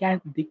we can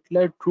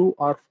declare true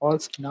or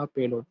false in our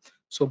payload?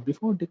 So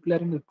before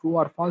declaring the true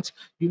or false,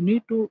 you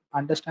need to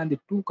understand the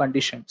two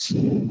conditions.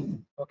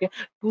 Okay,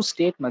 two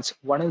statements.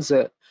 One is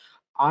a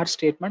R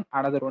statement,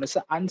 another one is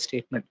a AND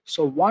statement.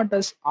 So what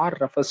does R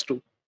refers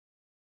to?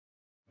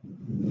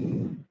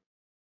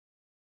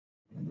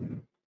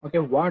 Okay,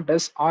 what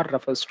does R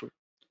refers to?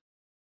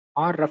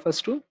 R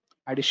refers to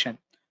addition.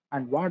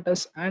 And what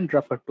does AND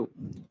refer to?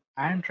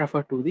 AND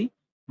refer to the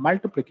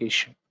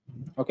multiplication.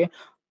 Okay,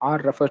 R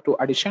refers to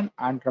addition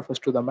and refers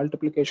to the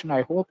multiplication.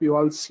 I hope you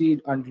all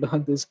see and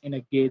learn this in a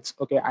gates.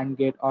 Okay, AND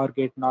gate, OR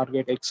gate, NOR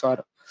gate,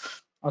 XOR.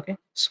 Okay,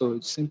 so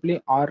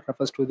simply R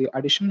refers to the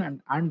addition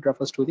and AND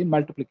refers to the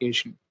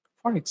multiplication.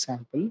 For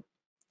example,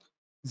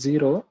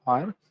 0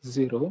 or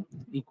 0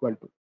 equal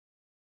to,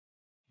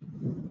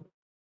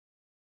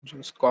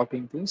 just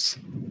copying this.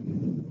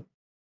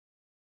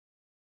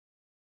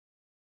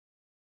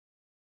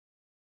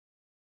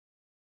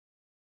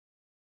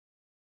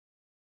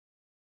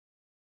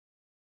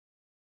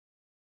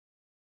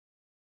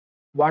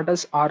 What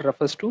does R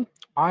refers to?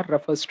 R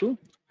refers to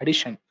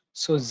addition.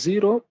 So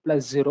 0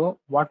 plus 0,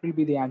 what will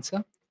be the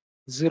answer?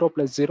 0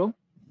 plus 0,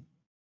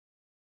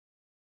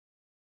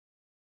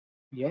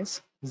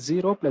 yes,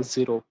 0 plus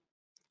 0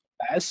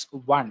 plus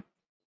 1.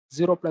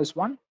 0 plus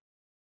 1,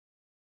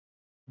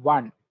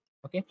 1.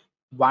 Okay,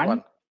 1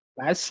 1.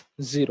 plus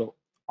 0,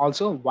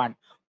 also 1.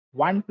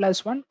 1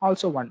 plus 1,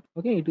 also 1.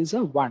 Okay, it is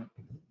a 1.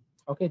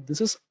 Okay,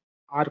 this is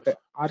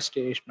our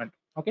statement.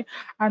 Okay,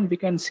 and we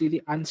can see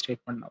the AND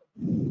statement now.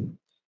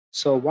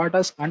 So what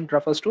does AND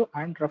refers to?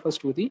 AND refers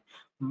to the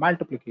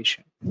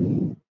multiplication.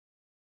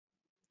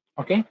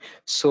 Okay,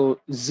 so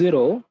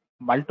 0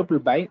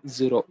 multiplied by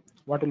 0.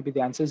 What will be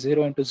the answer?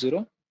 0 into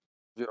 0,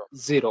 0.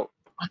 0.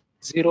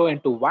 0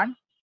 into 1,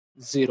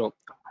 0.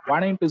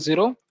 1 into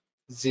 0,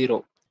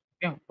 0.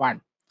 Okay,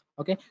 1.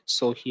 Okay,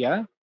 so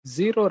here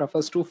 0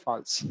 refers to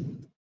false.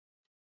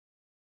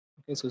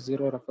 Okay, so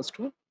 0 refers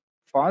to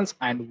false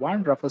and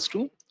 1 refers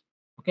to,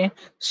 okay,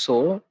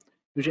 so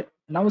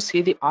now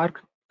see the R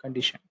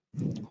condition.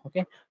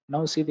 Okay,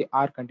 now see the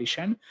R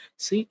condition.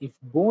 See if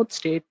both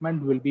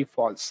statement will be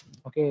false.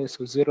 Okay,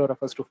 so 0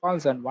 refers to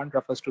false and 1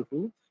 refers to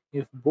true.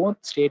 If both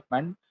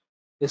statement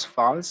is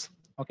false,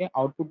 okay,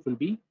 output will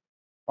be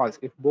false.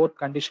 If both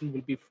condition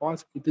will be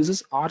false, this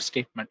is our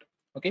statement.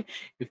 Okay,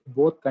 if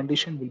both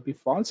condition will be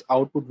false,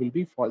 output will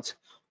be false.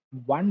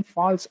 One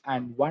false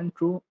and one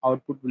true,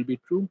 output will be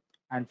true.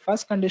 And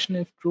first condition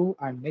is true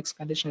and next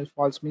condition is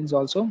false, means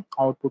also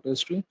output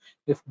is true.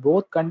 If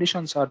both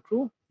conditions are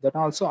true, then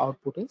also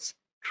output is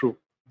true.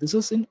 This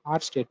is in our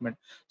statement.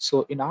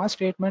 So in our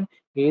statement,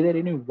 either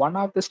any one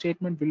of the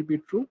statement will be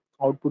true,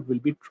 output will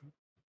be true.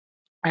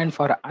 And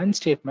for an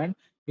statement,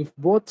 if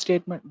both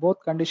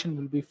condition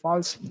will be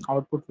false,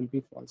 output will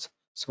be false.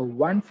 So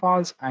one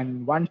false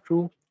and one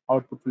true,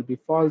 output will be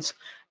false,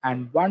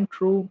 and one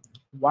true,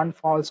 one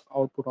false,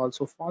 output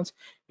also false.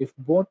 If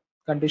both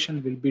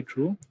condition will be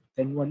true,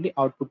 then only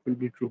output will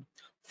be true.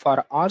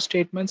 For our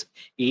statements,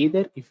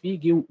 either if we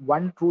give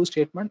one true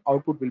statement,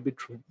 output will be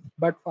true.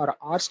 But for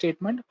our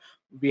statement,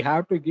 we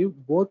have to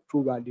give both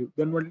true value,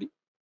 then only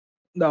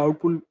the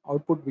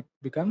output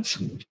becomes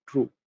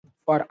true.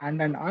 For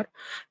and R,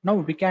 now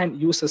we can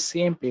use the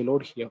same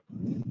payload here.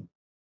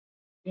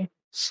 Okay,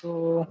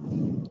 so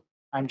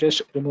I'm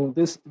just remove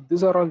this.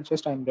 These are all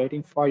just I'm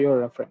writing for your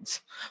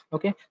reference.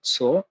 Okay,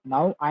 so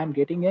now I'm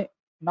getting a,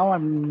 now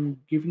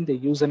I'm giving the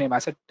username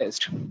as a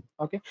test.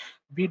 Okay,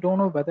 we don't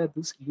know whether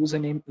this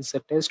username is a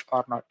test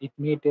or not. It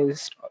may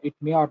test, it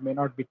may or may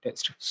not be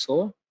test.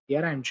 So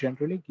here I'm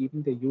generally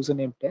giving the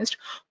username test.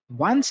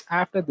 Once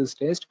after this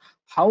test,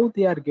 how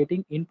they are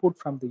getting input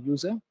from the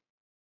user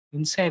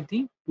inside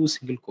the two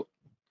single quote.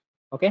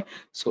 Okay,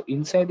 so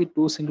inside the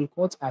two single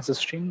quotes as a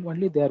string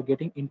only, they are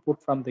getting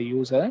input from the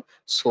user.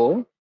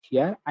 So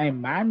here I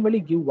manually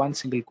give one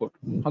single quote.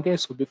 Okay,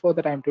 so before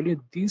that I'm telling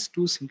you these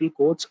two single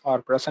quotes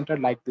are presented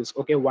like this.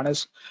 Okay, one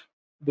is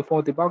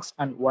before the box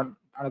and one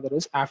another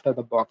is after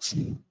the box.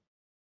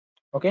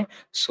 Okay,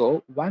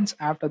 so once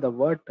after the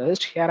word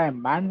test, here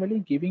I'm manually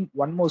giving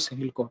one more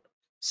single quote.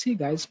 See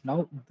guys,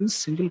 now this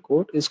single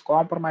quote is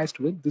compromised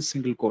with this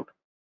single quote.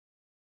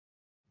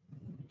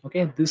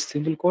 Okay, this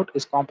single quote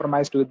is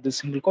compromised with this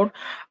single quote.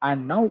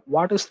 And now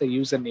what is the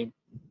username?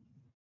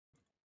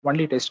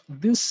 Only test,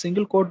 this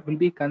single quote will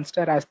be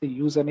considered as the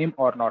username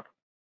or not?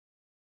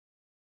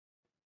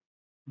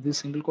 This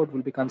single quote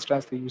will be considered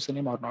as the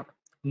username or not?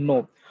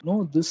 No,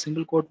 this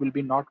single quote will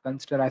be not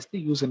considered as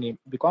the username,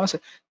 because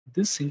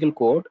this single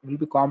quote will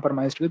be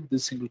compromised with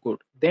this single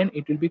quote, then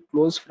it will be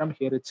closed from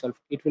here itself.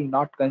 It will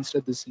not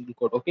consider this single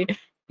quote. Okay,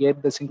 here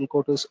the single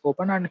quote is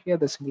open and here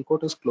the single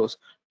quote is closed.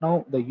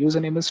 Now the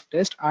username is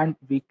test and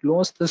we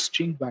close the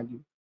string value.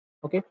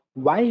 Okay,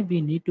 why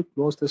we need to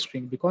close the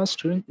string? Because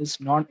string is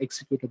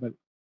non-executable.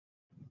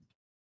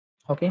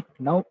 Okay,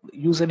 now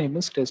username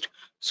is test,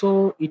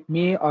 so it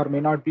may or may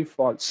not be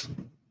false.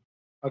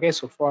 Okay,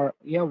 so for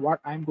here what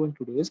I'm going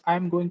to do is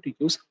I'm going to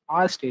use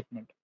R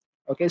statement.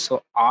 Okay,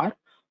 so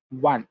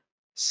R1,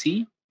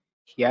 see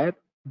here,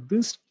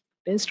 this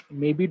test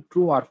may be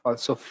true or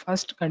false. So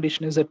first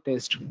condition is a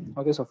test.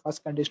 Okay, so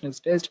first condition is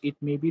test, it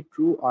may be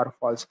true or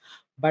false.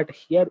 But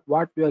here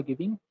what we are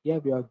giving, here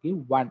we are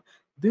giving one.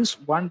 This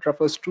one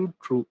refers to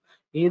true.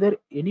 Either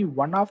any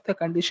one of the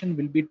condition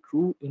will be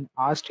true in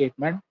our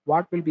statement.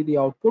 What will be the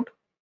output?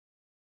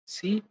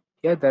 See,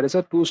 here there is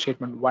a two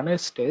statement. One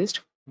is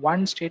test,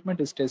 one statement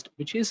is test,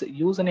 which is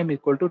username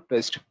equal to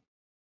test.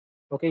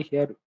 Okay,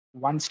 here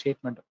one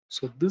statement.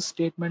 So this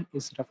statement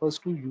is refers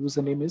to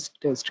username is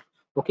test.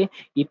 Okay,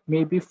 it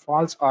may be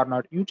false or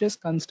not. You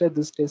just consider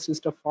this test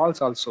is a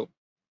false also.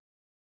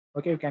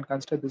 Okay, you can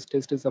consider this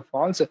test is a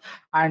false.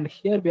 And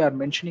here we are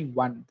mentioning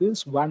one.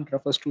 This one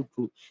refers to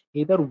true.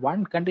 Either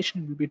one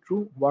condition will be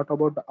true. What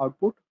about the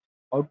output?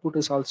 Output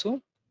is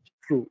also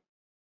true.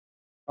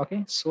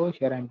 Okay, so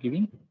here I'm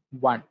giving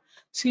one.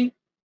 See,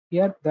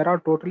 here there are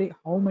totally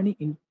how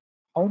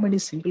many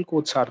single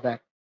quotes are there?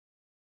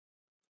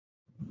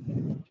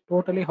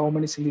 Totally how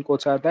many single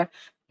quotes are there?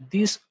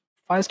 These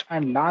first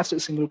and last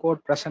single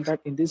quote presented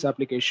in this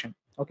application.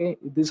 Okay,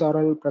 these are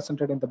all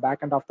presented in the back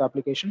end of the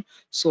application.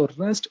 So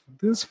rest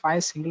these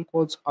five single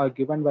quotes are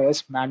given by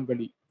us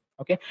manually.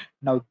 Okay,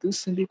 now this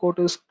single quote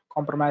is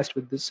compromised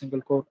with this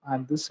single quote,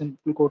 and this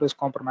single quote is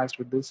compromised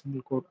with this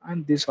single quote,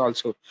 and this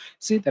also.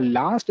 See, the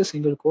last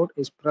single quote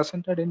is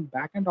presented in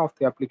back end of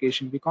the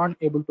application. We can't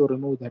able to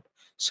remove that.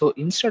 So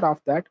instead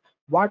of that,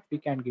 what we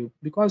can give,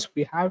 because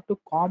we have to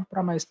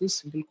compromise this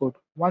single quote.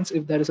 Once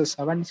if there is a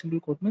seven single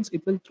quote means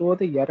it will throw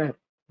the error.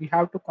 We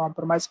have to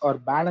compromise or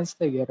balance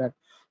the error.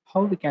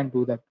 How we can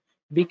do that?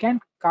 We can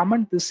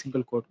comment this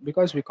single quote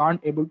because we can't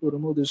able to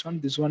remove this one.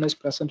 This one is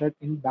presented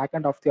in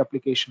backend of the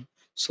application.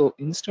 So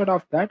instead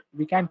of that,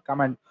 we can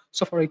comment.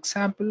 So for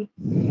example,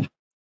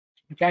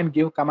 you can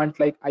give comment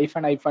like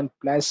hyphen hyphen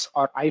plus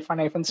or hyphen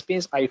hyphen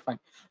space hyphen.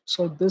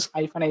 So this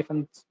hyphen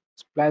hyphen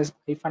plus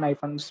hyphen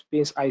hyphen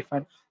space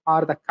hyphen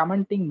are the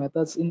commenting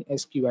methods in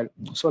SQL.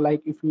 So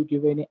like if you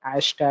give any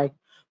hashtag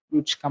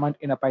which comment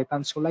in a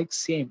Python, so like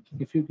same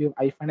if you give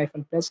hyphen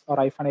hyphen plus or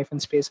hyphen hyphen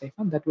space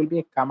hyphen, that will be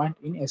a comment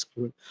in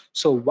SQL.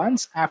 So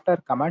once after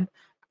comment,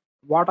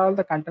 what all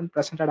the content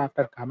presented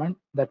after comment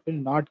that will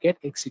not get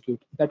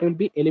executed, that will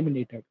be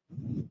eliminated.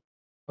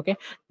 Okay,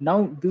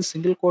 now this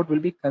single code will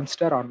be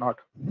considered or not?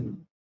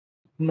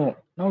 No,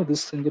 no,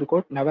 this single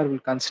quote never will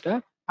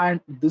consider,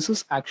 and this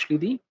is actually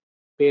the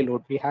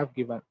payload we have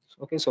given.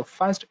 Okay, so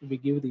first we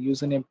give the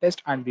username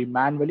test and we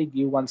manually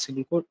give one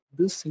single quote.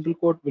 This single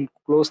quote will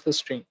close the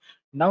string.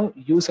 Now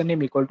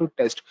username equal to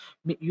test.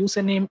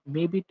 Username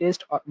may be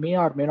test or may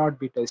not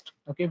be test.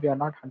 Okay, we are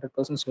not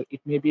 100% sure. It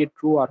may be a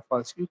true or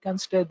false. You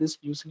consider this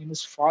username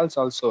is false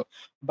also,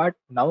 but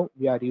now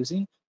we are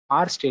using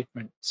our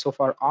statement. So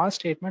for our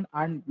statement,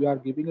 and we are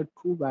giving a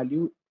true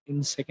value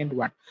in second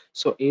one.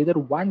 So either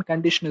one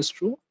condition is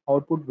true,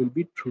 output will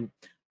be true.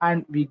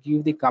 And we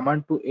give the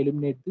command to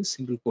eliminate this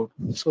single quote.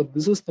 So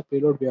this is the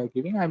payload we are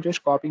giving. I'm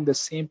just copying the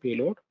same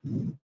payload.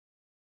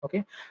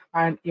 Okay.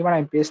 And even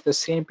I paste the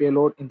same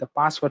payload in the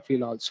password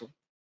field also.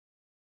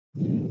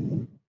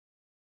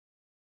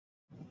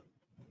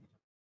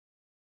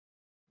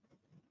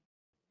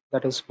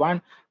 That is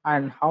one.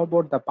 And how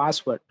about the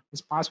password?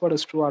 Is password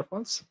is true or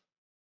false?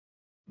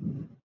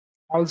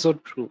 Also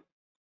true.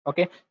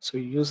 Okay, so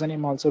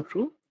username also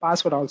true,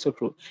 password also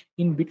true.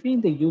 In between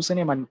the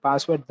username and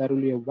password, there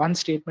will be a one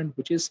statement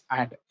which is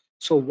and.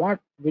 So what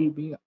will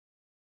be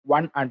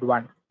one and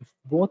one? If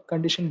both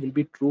condition will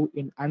be true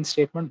in and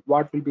statement,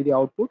 what will be the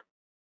output?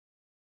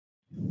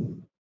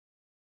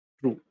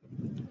 True.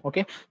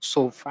 Okay,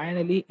 so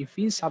finally if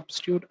we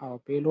substitute our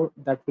payload,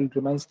 that will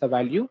remains the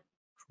value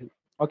true.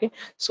 Okay,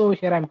 so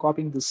here I'm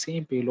copying the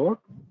same payload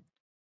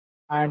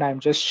and I'm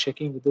just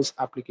checking with this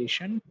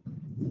application.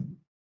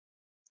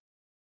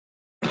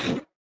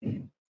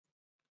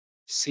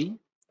 See,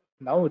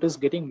 now it is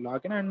getting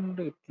login and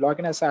it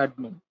login as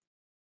admin.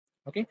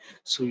 Okay,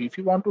 so if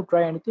you want to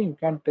try anything, you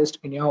can test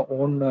in your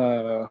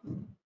own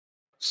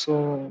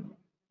so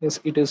yes,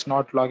 it is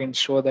not login,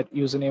 show that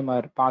username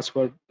or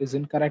password is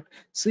incorrect.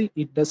 See,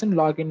 it doesn't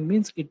login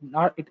means it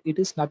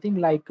is nothing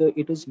like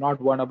it is not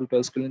vulnerable to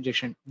SQL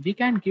injection. We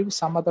can give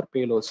some other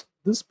payloads.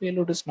 This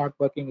payload is not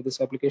working with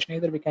this application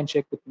either. We can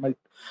check with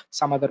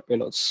some other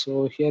payloads.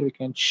 So here we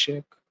can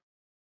check.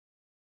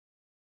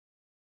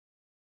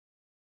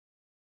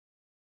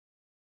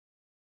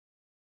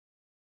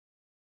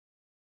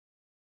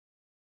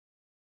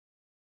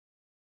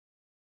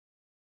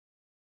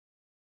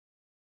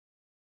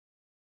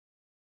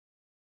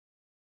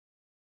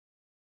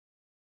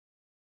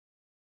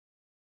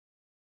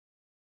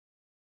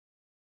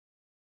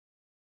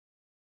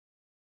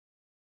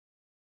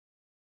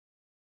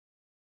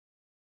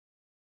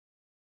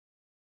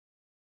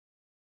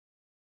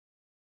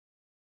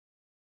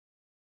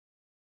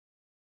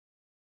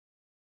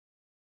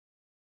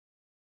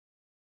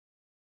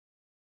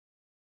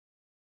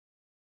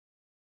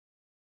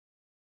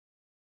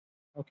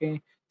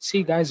 Okay,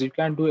 see guys, you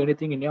can do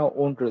anything in your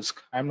own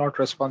risk. I'm not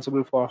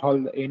responsible for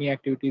all any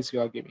activities you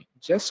are giving.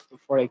 Just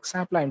for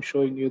example, I'm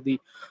showing you the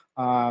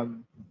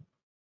um,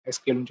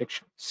 SQL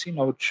injection. See,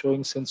 now it's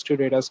showing sensitive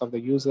data of the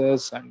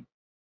users, and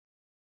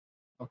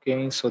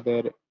okay, so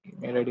their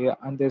email ID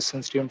and their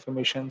sensitive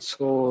information,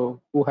 so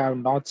who have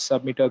not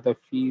submitted the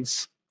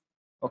fees.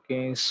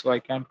 Okay, so I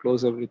can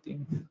close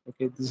everything.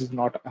 Okay, this is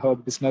not our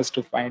business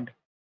to find.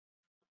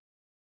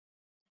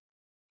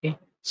 Okay,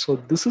 so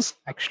this is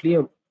actually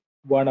a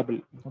vulnerable.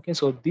 Okay,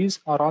 so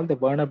these are all the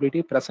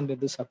vulnerability present in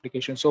this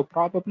application. So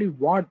probably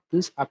what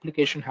this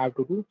application have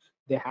to do,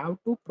 they have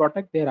to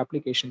protect their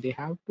application, they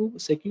have to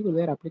secure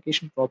their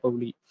application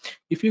properly.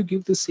 If you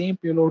give the same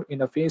payload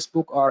in a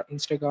Facebook or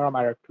Instagram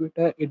or a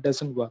Twitter, it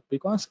doesn't work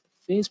because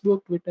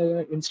Facebook,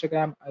 Twitter,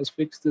 Instagram has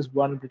fixed this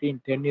vulnerability in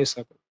 10 years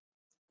ago.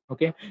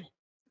 Okay,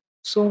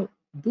 so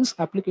this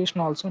application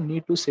also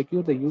need to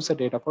secure the user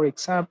data. For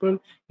example,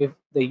 if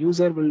the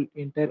user will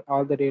enter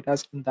all the data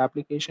in the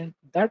application,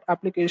 that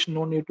application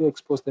no need to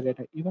expose the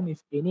data. Even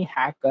if any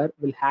hacker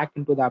will hack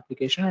into the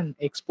application and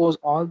expose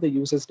all the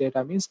users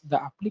data, means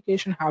the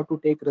application have to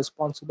take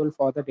responsible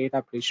for the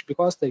data breach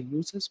because the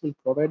users will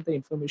provide the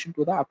information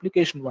to the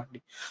application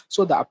only.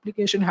 So the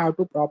application have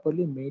to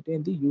properly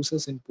maintain the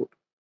users input.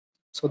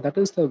 So that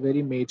is the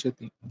very major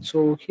thing.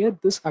 So here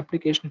this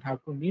application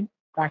have to need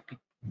practice.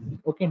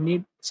 Okay,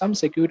 need some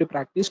security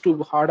practice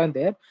to harden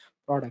their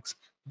products.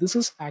 This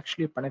is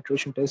actually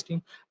penetration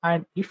testing,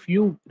 and if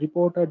you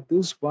reported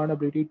this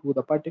vulnerability to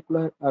the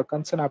particular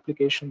concern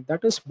application,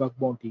 that is bug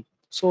bounty.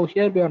 So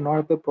here we are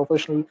not the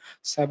professional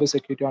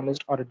cybersecurity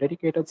analyst or a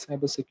dedicated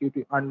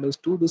cybersecurity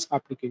analyst to this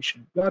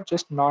application. We are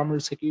just normal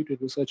security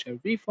researcher.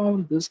 We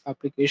found this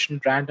application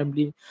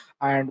randomly,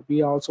 and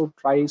we also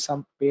try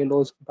some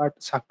payloads,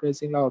 but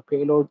surprisingly our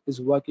payload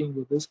is working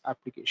with this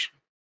application.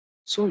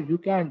 So you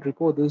can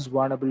report this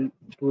vulnerable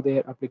to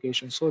their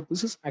application. So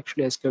this is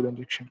actually SQL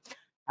injection.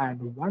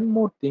 And one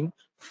more thing,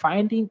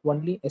 finding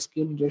only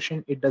SQL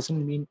injection, it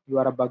doesn't mean you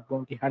are a bug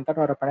bounty hunter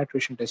or a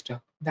penetration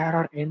tester. There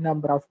are a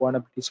number of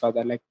vulnerabilities out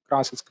there like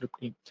cross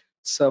scripting,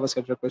 server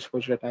side request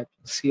forgery attack,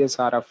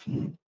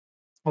 CSRF,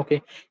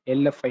 okay,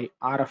 LFI,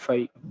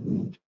 RFI,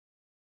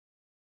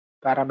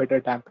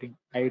 parameter tampering,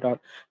 IDOR.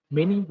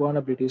 Many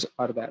vulnerabilities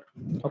are there.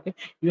 Okay,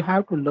 you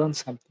have to learn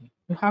something.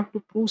 You have to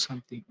prove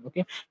something.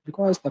 Okay,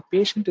 because the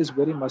patient is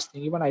very much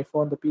thing. Even I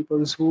found the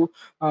people who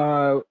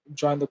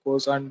join the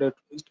course and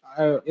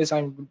yes,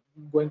 I'm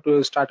going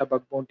to start a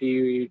bug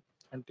bounty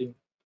hunting.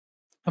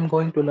 I'm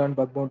going to learn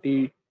bug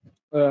bounty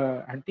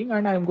hunting,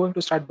 and I'm going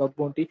to start bug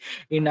bounty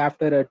in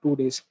after 2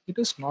 days. It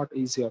is not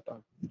easy at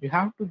all. You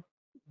have to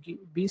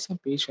be some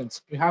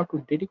patience. You have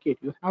to dedicate.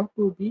 You have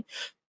to be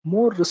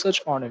more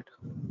research on it.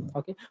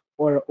 Okay,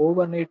 for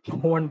overnight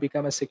no one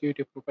become a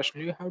security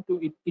professional. You have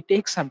to. It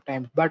takes some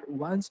time, but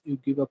once you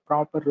give a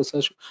proper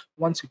research,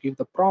 once you give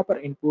the proper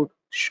input,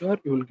 sure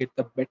you will get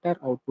the better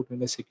output in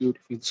the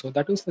security field. So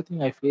that is the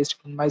thing I faced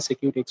in my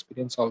security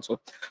experience also.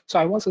 So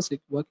I was a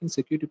working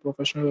security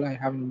professional. I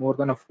have more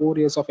than 4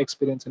 years of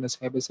experience in a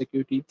cyber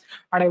security,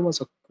 and I was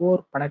a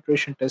core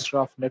penetration tester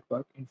of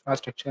network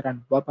infrastructure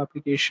and web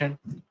application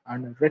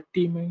and red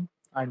teaming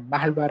and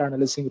malware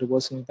analyzing,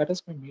 reversing. That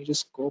is my major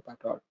scope at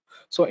all.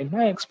 So in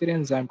my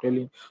experience, I'm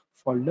telling,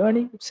 for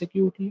learning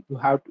security,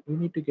 you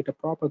need to get a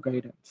proper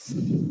guidance.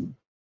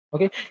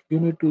 Okay, you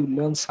need to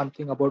learn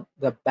something about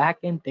the back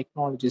end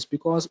technologies,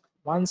 because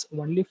once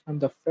only from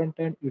the front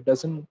end you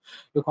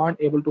can't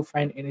able to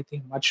find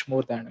anything much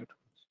more than it.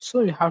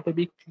 So you have to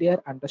be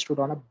clear understood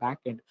on a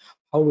back end,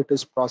 how it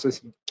is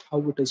processing, how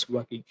it is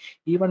working.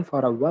 Even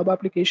for a web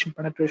application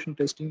penetration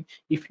testing,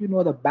 if you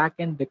know the back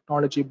end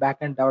technology, back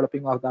end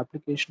developing of the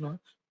application,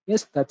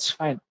 yes, that's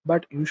fine,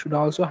 but you should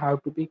also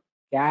have to be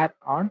care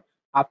on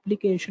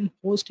application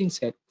hosting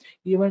set.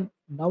 Even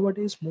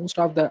nowadays most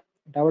of the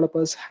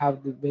developers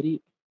have the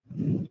very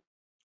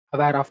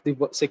aware of the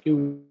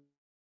security.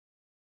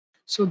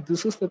 So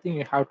this is the thing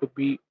you have to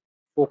be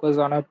focused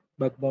on a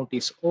bug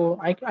bounties. Oh,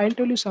 I'll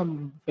tell you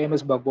some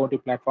famous bug bounty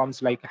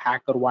platforms like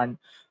HackerOne,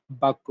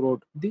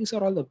 Bugcrowd. These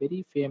are all the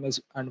very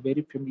famous and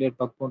very familiar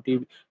bug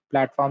bounty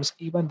platforms.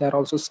 Even there are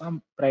also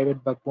some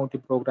private bug bounty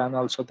program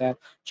also there.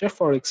 Just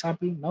for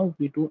example, now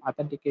we do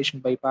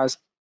authentication bypass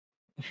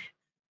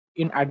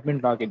in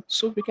admin login.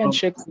 So we can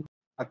check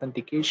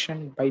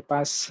authentication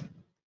bypass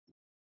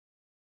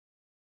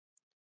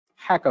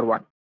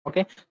HackerOne.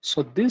 Okay,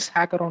 so this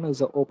HackerOne is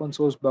an open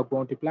source bug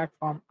bounty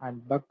platform,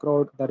 and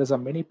Bugcrowd, there is a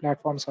many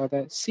platforms out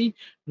there. See,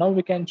 now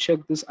we can check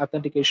this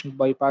authentication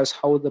bypass,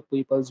 how the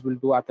peoples will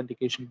do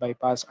authentication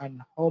bypass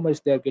and how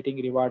much they are getting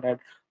rewarded,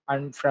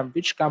 and from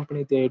which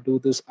company they do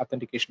this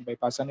authentication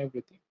bypass and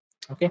everything.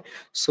 Okay,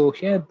 so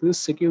here this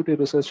security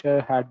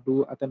researcher had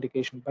do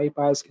authentication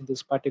bypass in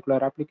this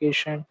particular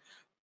application,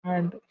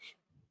 and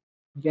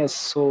yes,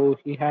 so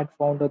he had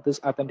found out this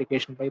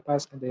authentication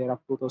bypass in the year of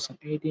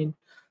 2018.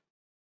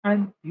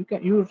 And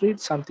you read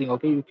something.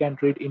 Okay, you can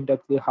read in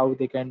depth how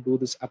they can do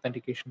this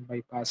authentication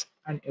bypass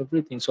and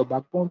everything. So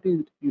bug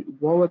bounty,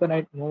 over the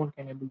night no one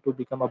can able to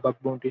become a bug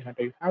bounty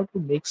hunter. You have to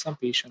make some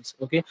patience.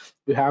 Okay,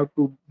 you have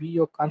to be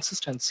your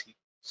consistency.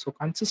 So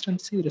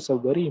consistency is a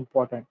very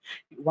important.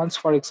 Once,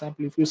 for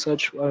example, if you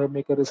search or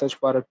make a research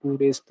for a 2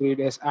 days, 3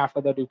 days,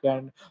 after that you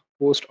can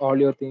post all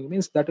your things,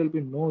 means that will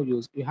be no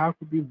use. You have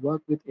to be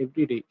work with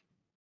every day.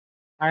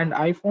 And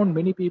I found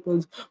many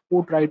people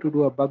who try to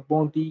do a bug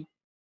bounty,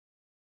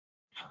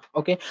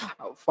 okay,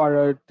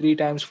 for 3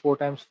 times, 4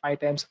 times, 5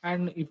 times,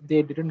 and if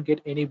they didn't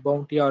get any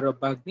bounty or a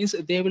bug, means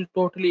they will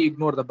totally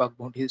ignore the bug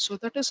bounty. So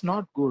that is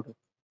not good.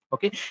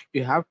 Okay,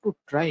 you have to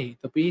try.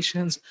 The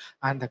patience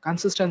and the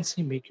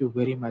consistency make you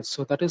very much.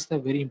 So that is the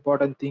very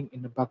important thing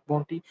in the bug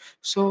bounty.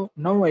 So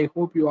now I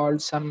hope you all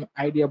some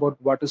idea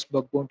about what is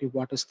bug bounty,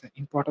 what is the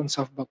importance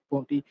of bug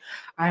bounty,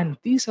 and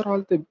these are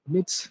all the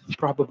myths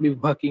probably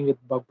working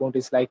with bug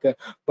bounties, like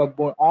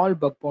all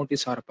bug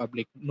bounties are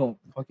public. No,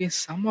 okay,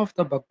 some of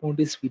the bug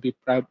bounties will be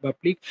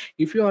public.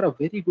 If you are a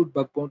very good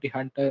bug bounty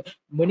hunter,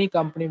 many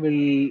company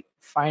will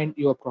find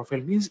your profile,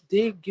 means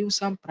they give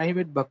some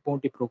private bug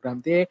bounty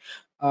program. They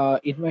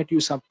invite you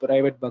some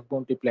private bug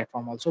bounty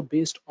platform also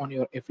based on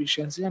your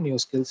efficiency and your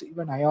skills.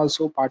 Even I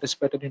also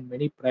participated in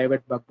many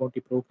private bug bounty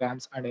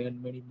programs and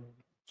in many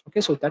movies.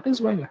 Okay, so that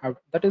is why you have,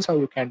 that is how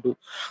you can do.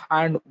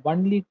 And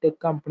only tech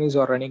companies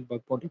are running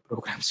bug bounty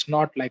programs,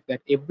 not like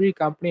that. Every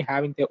company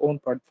having their own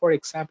product. For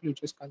example, you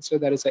just consider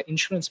there is an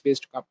insurance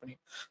based company.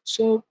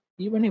 So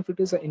even if it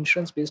is an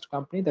insurance based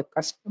company, the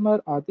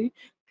customer are the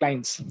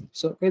clients.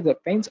 So okay, the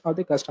clients are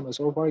the customers.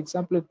 So for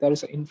example, if there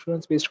is an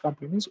insurance based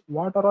company, means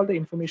what are all the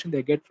information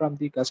they get from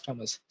the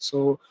customers?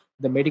 So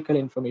the medical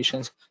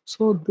information.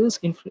 So this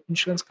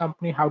insurance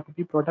company have to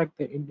be protect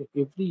the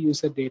every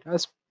user data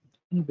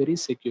in very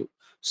secure.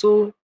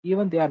 So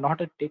even they are not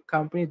a tech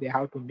company, they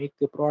have to make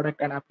the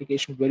product and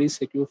application very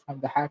secure from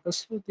the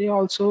hackers. So they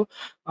also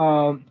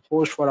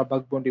host for a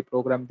bug bounty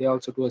program. They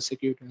also do a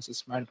security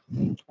assessment.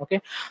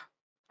 Okay,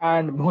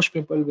 and most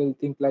people will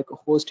think like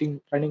hosting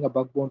running a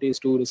bug bounty is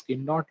too risky.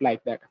 Not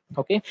like that.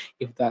 Okay,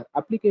 if the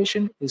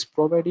application is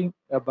providing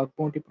a bug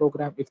bounty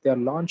program, if they are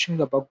launching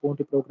the bug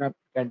bounty program,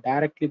 you can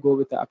directly go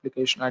with the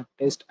application and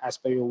test as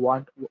per you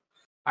want.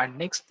 And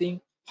next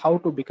thing, how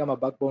to become a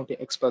bug bounty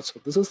expert. So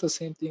this is the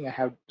same thing I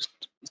have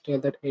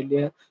told that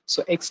earlier.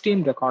 So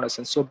extreme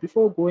reconnaissance. So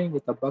before going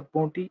with a bug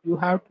bounty, you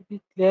have to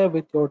be clear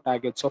with your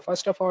target. So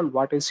first of all,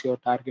 what is your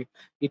target?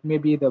 It may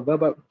be the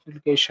web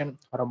application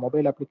or a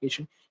mobile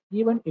application.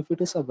 Even if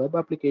it is a web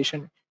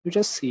application, you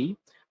just see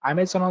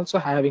Amazon also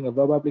having a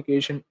web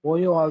application,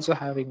 Oyo also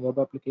having web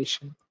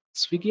application,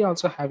 Swiggy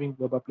also having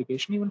web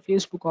application, even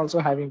Facebook also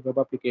having web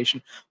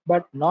application.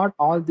 But not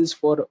all these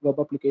four web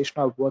application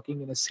are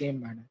working in the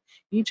same manner.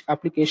 Each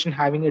application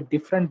having a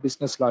different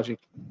business logic.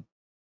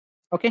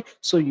 Okay,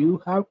 so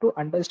you have to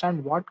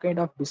understand what kind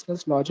of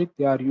business logic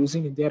they are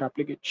using in their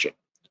application.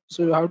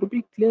 So you have to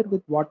be clear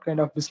with what kind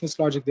of business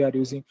logic they are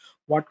using,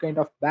 what kind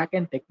of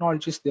backend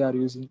technologies they are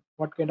using,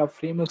 what kind of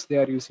frameworks they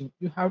are using.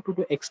 You have to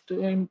do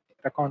extreme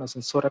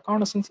reconnaissance. So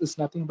reconnaissance is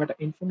nothing but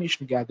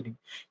information gathering.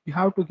 You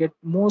have to get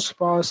most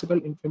possible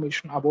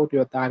information about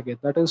your target.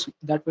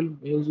 That will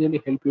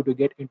usually help you to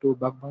get into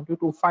bug bounty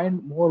to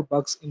find more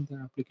bugs in the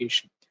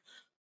application.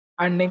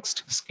 And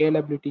next,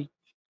 scalability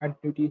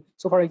continuity.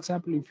 So for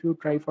example, if you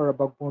try for a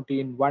bug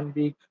bounty in 1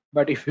 week,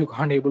 but if you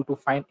can't able to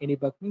find any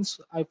bug, means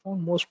I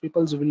found most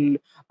people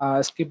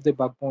will skip the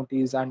bug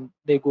bounties and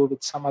they go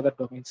with some other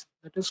domains.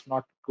 That is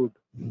not good.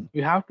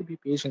 You have to be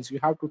patient. You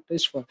have to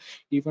test for.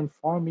 Even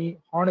for me,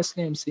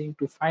 honestly, I'm saying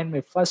to find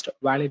my first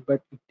valid bug,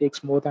 it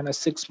takes more than a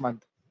 6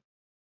 month.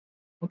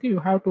 Okay, you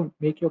have to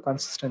make your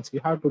consistency,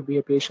 you have to be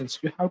a patient,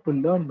 you have to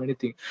learn many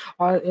things.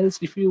 Or else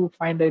if you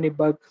find any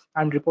bug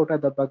and report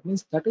at the bug,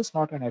 means that is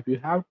not enough. You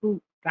have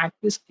to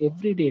practice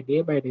every day,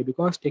 day by day,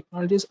 because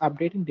technology is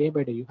updating day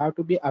by day. You have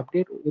to be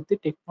updated with the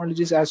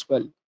technologies as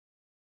well.